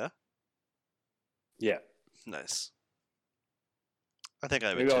 Yeah. Yeah. Nice. I think I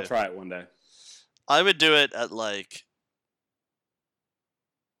would. Maybe I'll try it one day. I would do it at like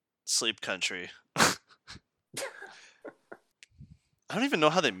Sleep Country. I don't even know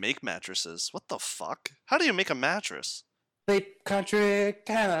how they make mattresses. What the fuck? How do you make a mattress? Sleep Country,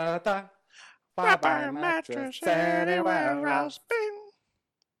 Canada. Buy mattress anywhere else.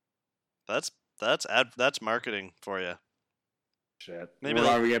 That's marketing for you. Shit. Maybe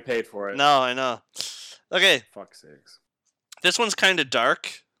we get paid for it. No, I know. Okay. Fuck's sakes. This one's kind of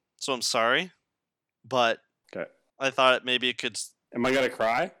dark, so I'm sorry, but I thought maybe it could. Am I gonna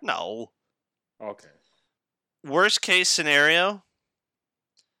cry? No. Okay. Worst case scenario.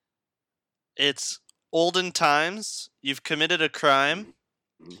 It's olden times. You've committed a crime.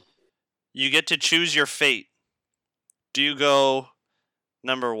 You get to choose your fate. Do you go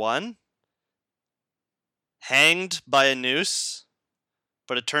number 1? Hanged by a noose,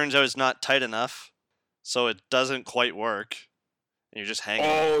 but it turns out it's not tight enough, so it doesn't quite work. And you're just hanging.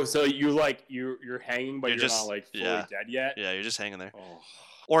 Oh, so you're hanging, but you're not like fully dead yet? Yeah, you're just hanging there. Oh.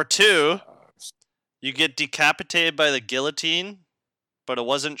 Or 2, you get decapitated by the guillotine, but it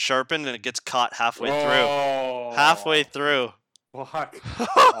wasn't sharpened and it gets caught halfway through. Halfway through. Fuck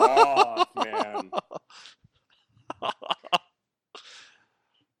off, man.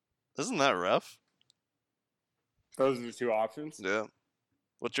 Isn't that rough? Those are the 2 options? Yeah.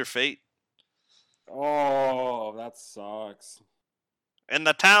 What's your fate? Oh, that sucks. In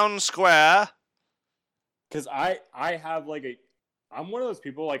the town square. Because I have I'm one of those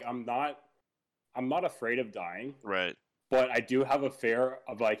people, like, I'm not afraid of dying. Right. But I do have a fear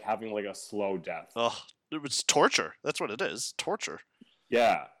of like having like a slow death. Oh, it's torture. That's what it is. Torture.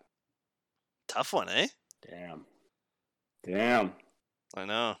 Yeah. Tough one, eh? Damn. I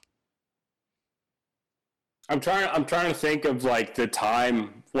know. I'm trying to think of like the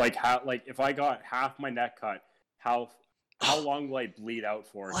time, like how, like if I got half my neck cut, how long will I bleed out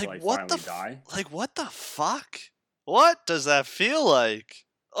for until I finally die? Like what the fuck? What does that feel like?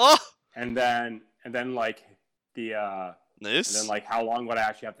 Oh. And then like the noose. And then like how long would I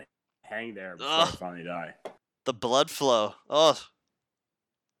actually have to hang there before I finally die? The blood flow. Oh.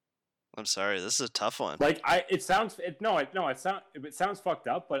 I'm sorry. This is a tough one. Like it sounds fucked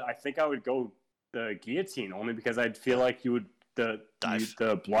up, but I think I would go the guillotine only because I'd feel like you would the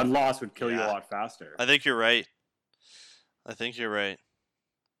blood loss would kill you a lot faster. I think you're right.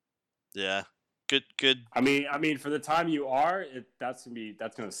 Yeah. Good. I mean, for the time you are, that's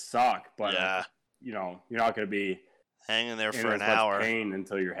gonna suck. But you're not gonna be hanging there for an hour. Pain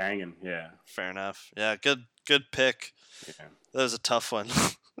until you're hanging. Yeah. Fair enough. Yeah. Good pick. Yeah. That was a tough one.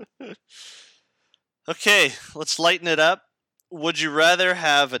 Okay, let's lighten it up. Would you rather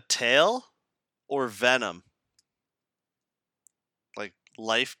have a tail or venom? Like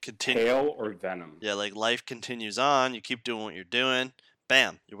life continues. Tail or venom? Yeah, like life continues on. You keep doing what you're doing.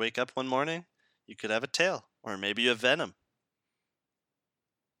 Bam! You wake up one morning. You could have a tail, or maybe you have venom.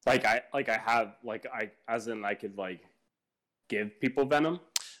 I could like give people venom.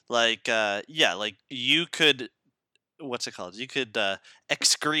 Like like you could. What's it called? You could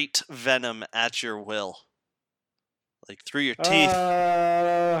excrete venom at your will, like through your teeth.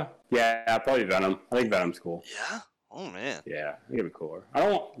 Yeah, probably venom. I think venom's cool. Yeah. Oh man. Yeah, I think it'd be cooler. I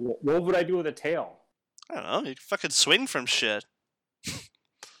don't. What would I do with a tail? I don't know. You fucking swing from shit.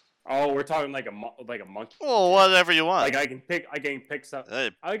 Oh, we're talking like a monkey. Well, whatever you want. Like I can pick stuff.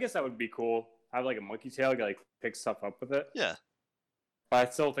 I guess that would be cool. Have like a monkey tail. I can like pick stuff up with it. Yeah. But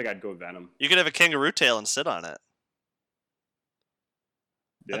I still think I'd go venom. You could have a kangaroo tail and sit on it.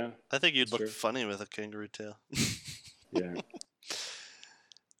 Yeah. I think you'd look funny with a kangaroo tail. Yeah.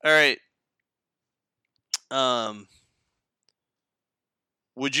 All right.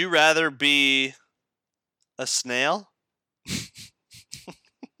 Would you rather be a snail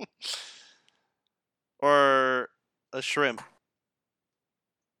or a shrimp?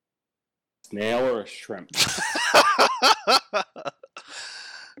 Snail or a shrimp?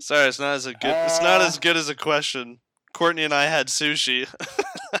 Sorry, it's not as good as a question. Courtney and I had sushi.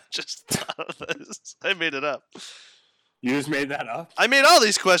 I just thought of this. I made it up. You just made that up? I made all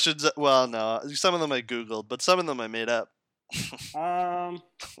these questions. Well, no, some of them I googled, but some of them I made up.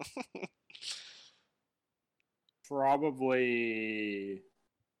 Probably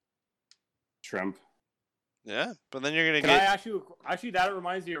shrimp. Yeah, but then you're gonna Can I ask you? Actually, that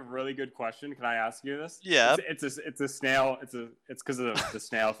reminds me of a really good question. Can I ask you this? Yeah. It's a snail. It's because of the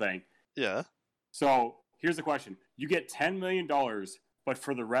snail thing. Yeah. So here's the question: you get $10 million, but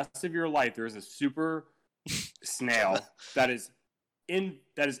for the rest of your life, there is a super snail that is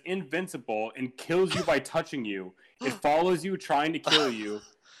invincible and kills you by touching you. It follows you, trying to kill you.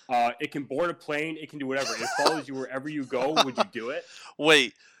 It can board a plane. It can do whatever. It follows you wherever you go. Would you do it?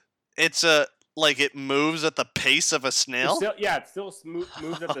 Wait, it's like it moves at the pace of a snail? It still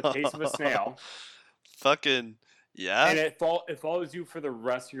moves at the pace of a snail. Fucking yeah. And it follows you for the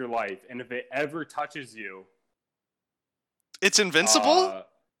rest of your life. And if it ever touches you, it's invincible?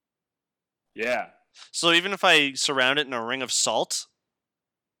 Yeah. So even if I surround it in a ring of salt,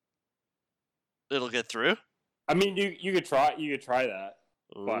 it'll get through? I mean, you could try that.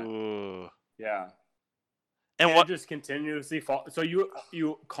 Ooh. But, yeah. And what just continuously fall? So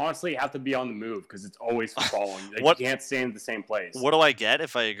you constantly have to be on the move because it's always following. Like, you can't stay in the same place. What do I get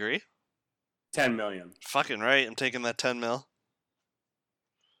if I agree? 10 million. Fucking right. I'm taking that 10 mil.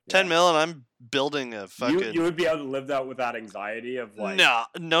 10 mil, and I'm building a fucking. You would be able to live that without anxiety of like. No.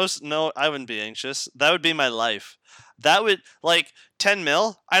 I wouldn't be anxious. That would be my life. That would 10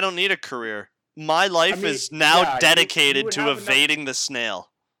 mil. I don't need a career. My life is now dedicated to evading the snail.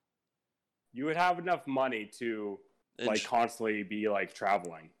 You would have enough money to constantly be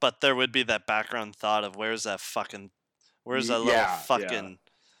traveling. But there would be that background thought of where's that little fucking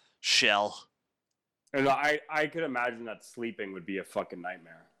shell. And I could imagine that sleeping would be a fucking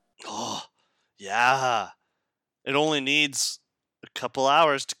nightmare. Oh, yeah. It only needs a couple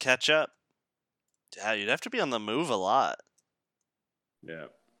hours to catch up. Yeah, you'd have to be on the move a lot. Yeah.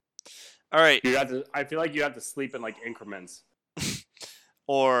 All right. I feel like you have to sleep in increments.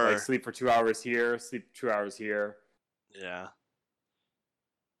 Or sleep for 2 hours here, sleep 2 hours here. Yeah.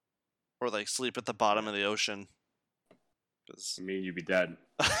 Or sleep at the bottom of the ocean. I mean, you'd be dead.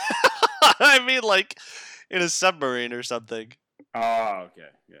 I mean, in a submarine or something. Oh,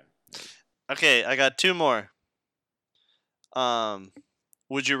 okay. Yeah. Okay, I got two more.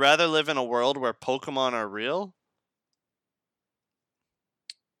 Would you rather live in a world where Pokemon are real?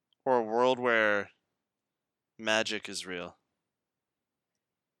 Or a world where magic is real?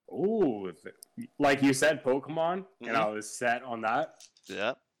 Ooh, like you said, Pokemon, and I was set on that.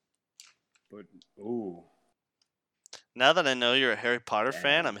 Yeah. But ooh. Now that I know you're a Harry Potter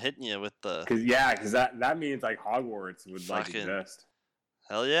fan, I'm hitting you with the. Because that means Hogwarts would exist.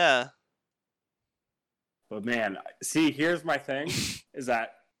 Hell yeah. But man, see, here's my thing: is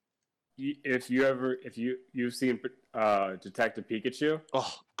that if you've seen Detective Pikachu?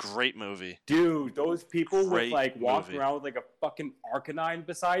 Oh, great movie, dude. Those people with walking around with a fucking Arcanine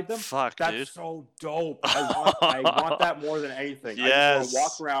beside them. Fuck, that's dude. so dope. I want that more than anything. Yes. I just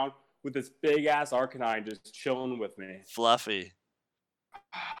want to walk around with this big ass Arcanine just chilling with me. Fluffy.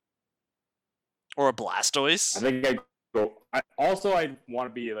 Or a Blastoise. I think I'd go. I want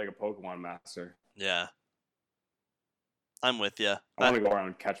to be a Pokemon master. Yeah. I'm with you. I want to go around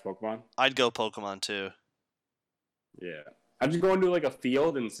and catch Pokemon. I'd go Pokemon too. Yeah. I'm just going to a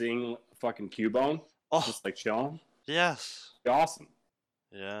field and seeing a fucking Cubone. Oh. Just chilling. Yes. Awesome.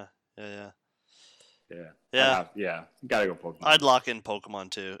 Yeah. Yeah. Gotta go Pokemon. I'd lock in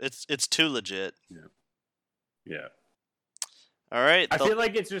Pokemon too. It's too legit. Yeah. All right. I feel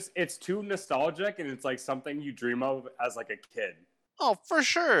like it's too nostalgic and it's something you dream of as a kid. Oh, for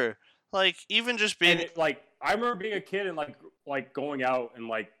sure. Even just being I remember being a kid and going out and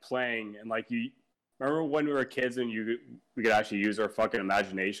playing and you remember when we were kids and we could actually use our fucking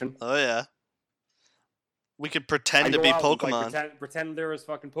imagination. Oh yeah. We could pretend to be Pokemon. Pretend there was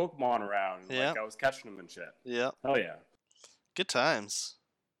fucking Pokemon around. And, I was catching them and shit. Yeah. Hell yeah. Good times.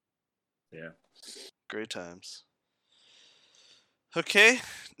 Yeah. Great times. Okay,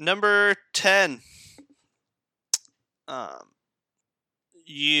 number 10.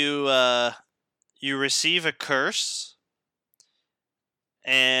 You receive a curse,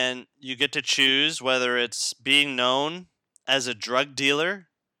 and you get to choose whether it's being known as a drug dealer,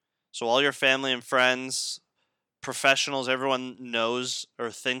 so all your family and friends, professionals, everyone knows or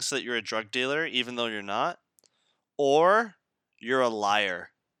thinks that you're a drug dealer, even though you're not, or you're a liar,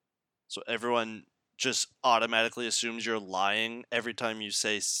 so everyone just automatically assumes you're lying every time you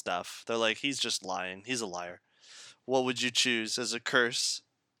say stuff. They're like, he's just lying. He's a liar. What would you choose as a curse?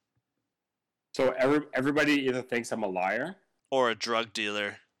 So everybody either thinks I'm a liar or a drug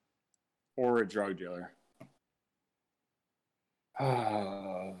dealer. Or a drug dealer.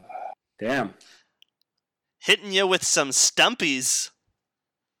 Damn. Hitting you with some stumpies.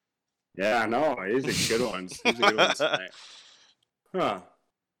 Yeah, I know. These are good ones. These are good ones tonight. Huh.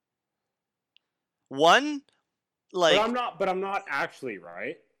 One, like, but I'm not actually,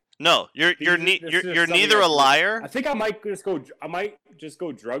 right? No, you're neither a liar. I think I might just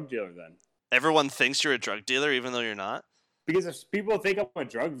go drug dealer then. Everyone thinks you're a drug dealer, even though you're not. Because if people think I'm a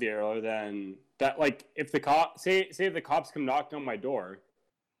drug dealer, then that, like, if the if the cops come knocking on my door,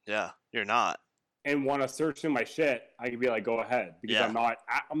 yeah, you're not, and want to search through my shit, I could be like, go ahead, because I'm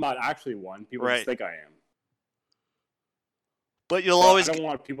not actually one. People just think I am. But you'll always. I don't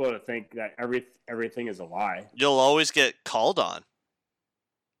want people to think that everything is a lie. You'll always get called on.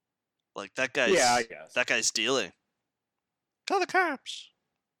 Like, that guy's. Yeah, I guess that guy's stealing. Call the cops.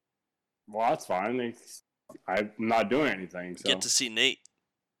 Well, that's fine. I'm not doing anything. So. Get to see Nate.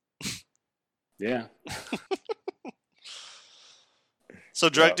 Yeah. So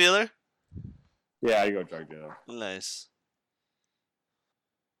drug dealer? Yeah, I go drug dealer. Nice.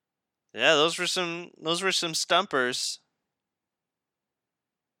 Yeah, those were some stumpers.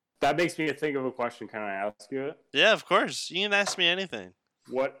 That makes me think of a question. Can I ask you it? Yeah, of course. You can ask me anything.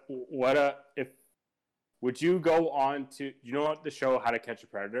 Would you go on to, you know what, the show How to Catch a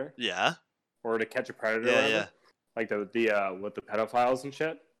Predator? Yeah. Or To Catch a Predator? Yeah. Like the with the pedophiles and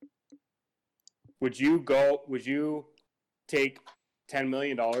shit. Would you take $10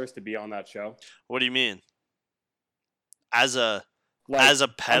 million to be on that show? What do you mean? As a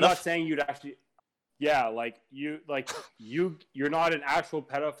pedophile? I'm not saying you'd actually. Yeah, you're not an actual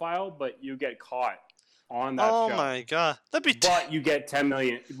pedophile, but you get caught on that show. Oh my god, that'd be. But you get $10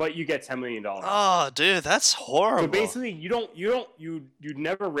 million. But you get $10 million. Oh, dude, that's horrible. So basically, you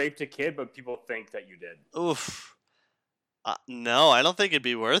never raped a kid, but people think that you did. Oof. No, I don't think it'd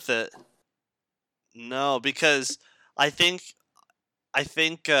be worth it. No, because I think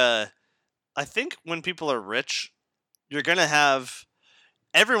when people are rich, you're gonna have.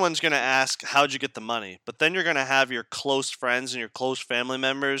 Everyone's going to ask, how'd you get the money? But then you're going to have your close friends and your close family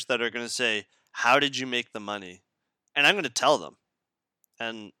members that are going to say, how did you make the money? And I'm going to tell them.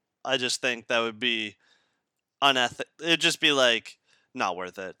 And I just think that would be unethical. It'd just be like, not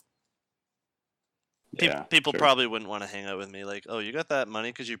worth it. People probably wouldn't want to hang out with me. Like, oh, you got that money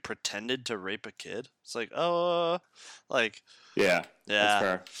because you pretended to rape a kid? It's like, oh, like. Yeah. That's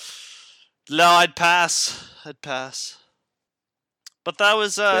fair. No, I'd pass. But that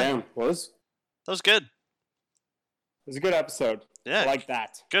was that was good. It was a good episode. Yeah, I like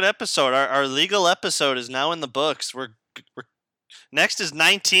that. Good episode. Our legal episode is now in the books. We're next is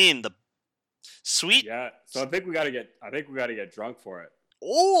 19. The sweet. Yeah. So I think we gotta get drunk for it.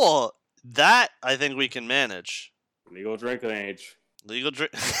 Oh, that I think we can manage. Legal drinking age. Legal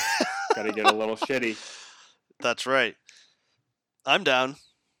drink. Gotta get a little shitty. That's right. I'm down.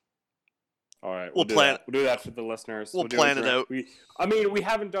 All right, we'll do that for the listeners. We'll plan it out. We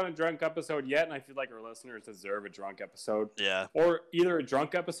haven't done a drunk episode yet, and I feel like our listeners deserve a drunk episode. Yeah. Or either a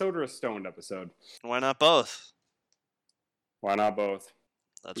drunk episode or a stoned episode. Why not both? That's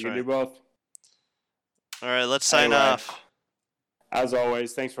right. We can do both. All right, let's sign off. As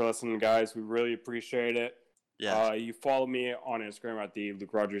always, thanks for listening, guys. We really appreciate it. Yeah. You follow me on Instagram at the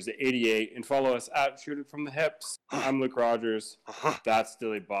Luke Rogers 88, and follow us at Shoot It From the Hips. I'm Luke Rogers. That's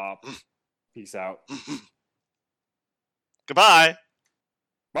Dilly Bob. Peace out. Goodbye.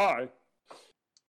 Bye.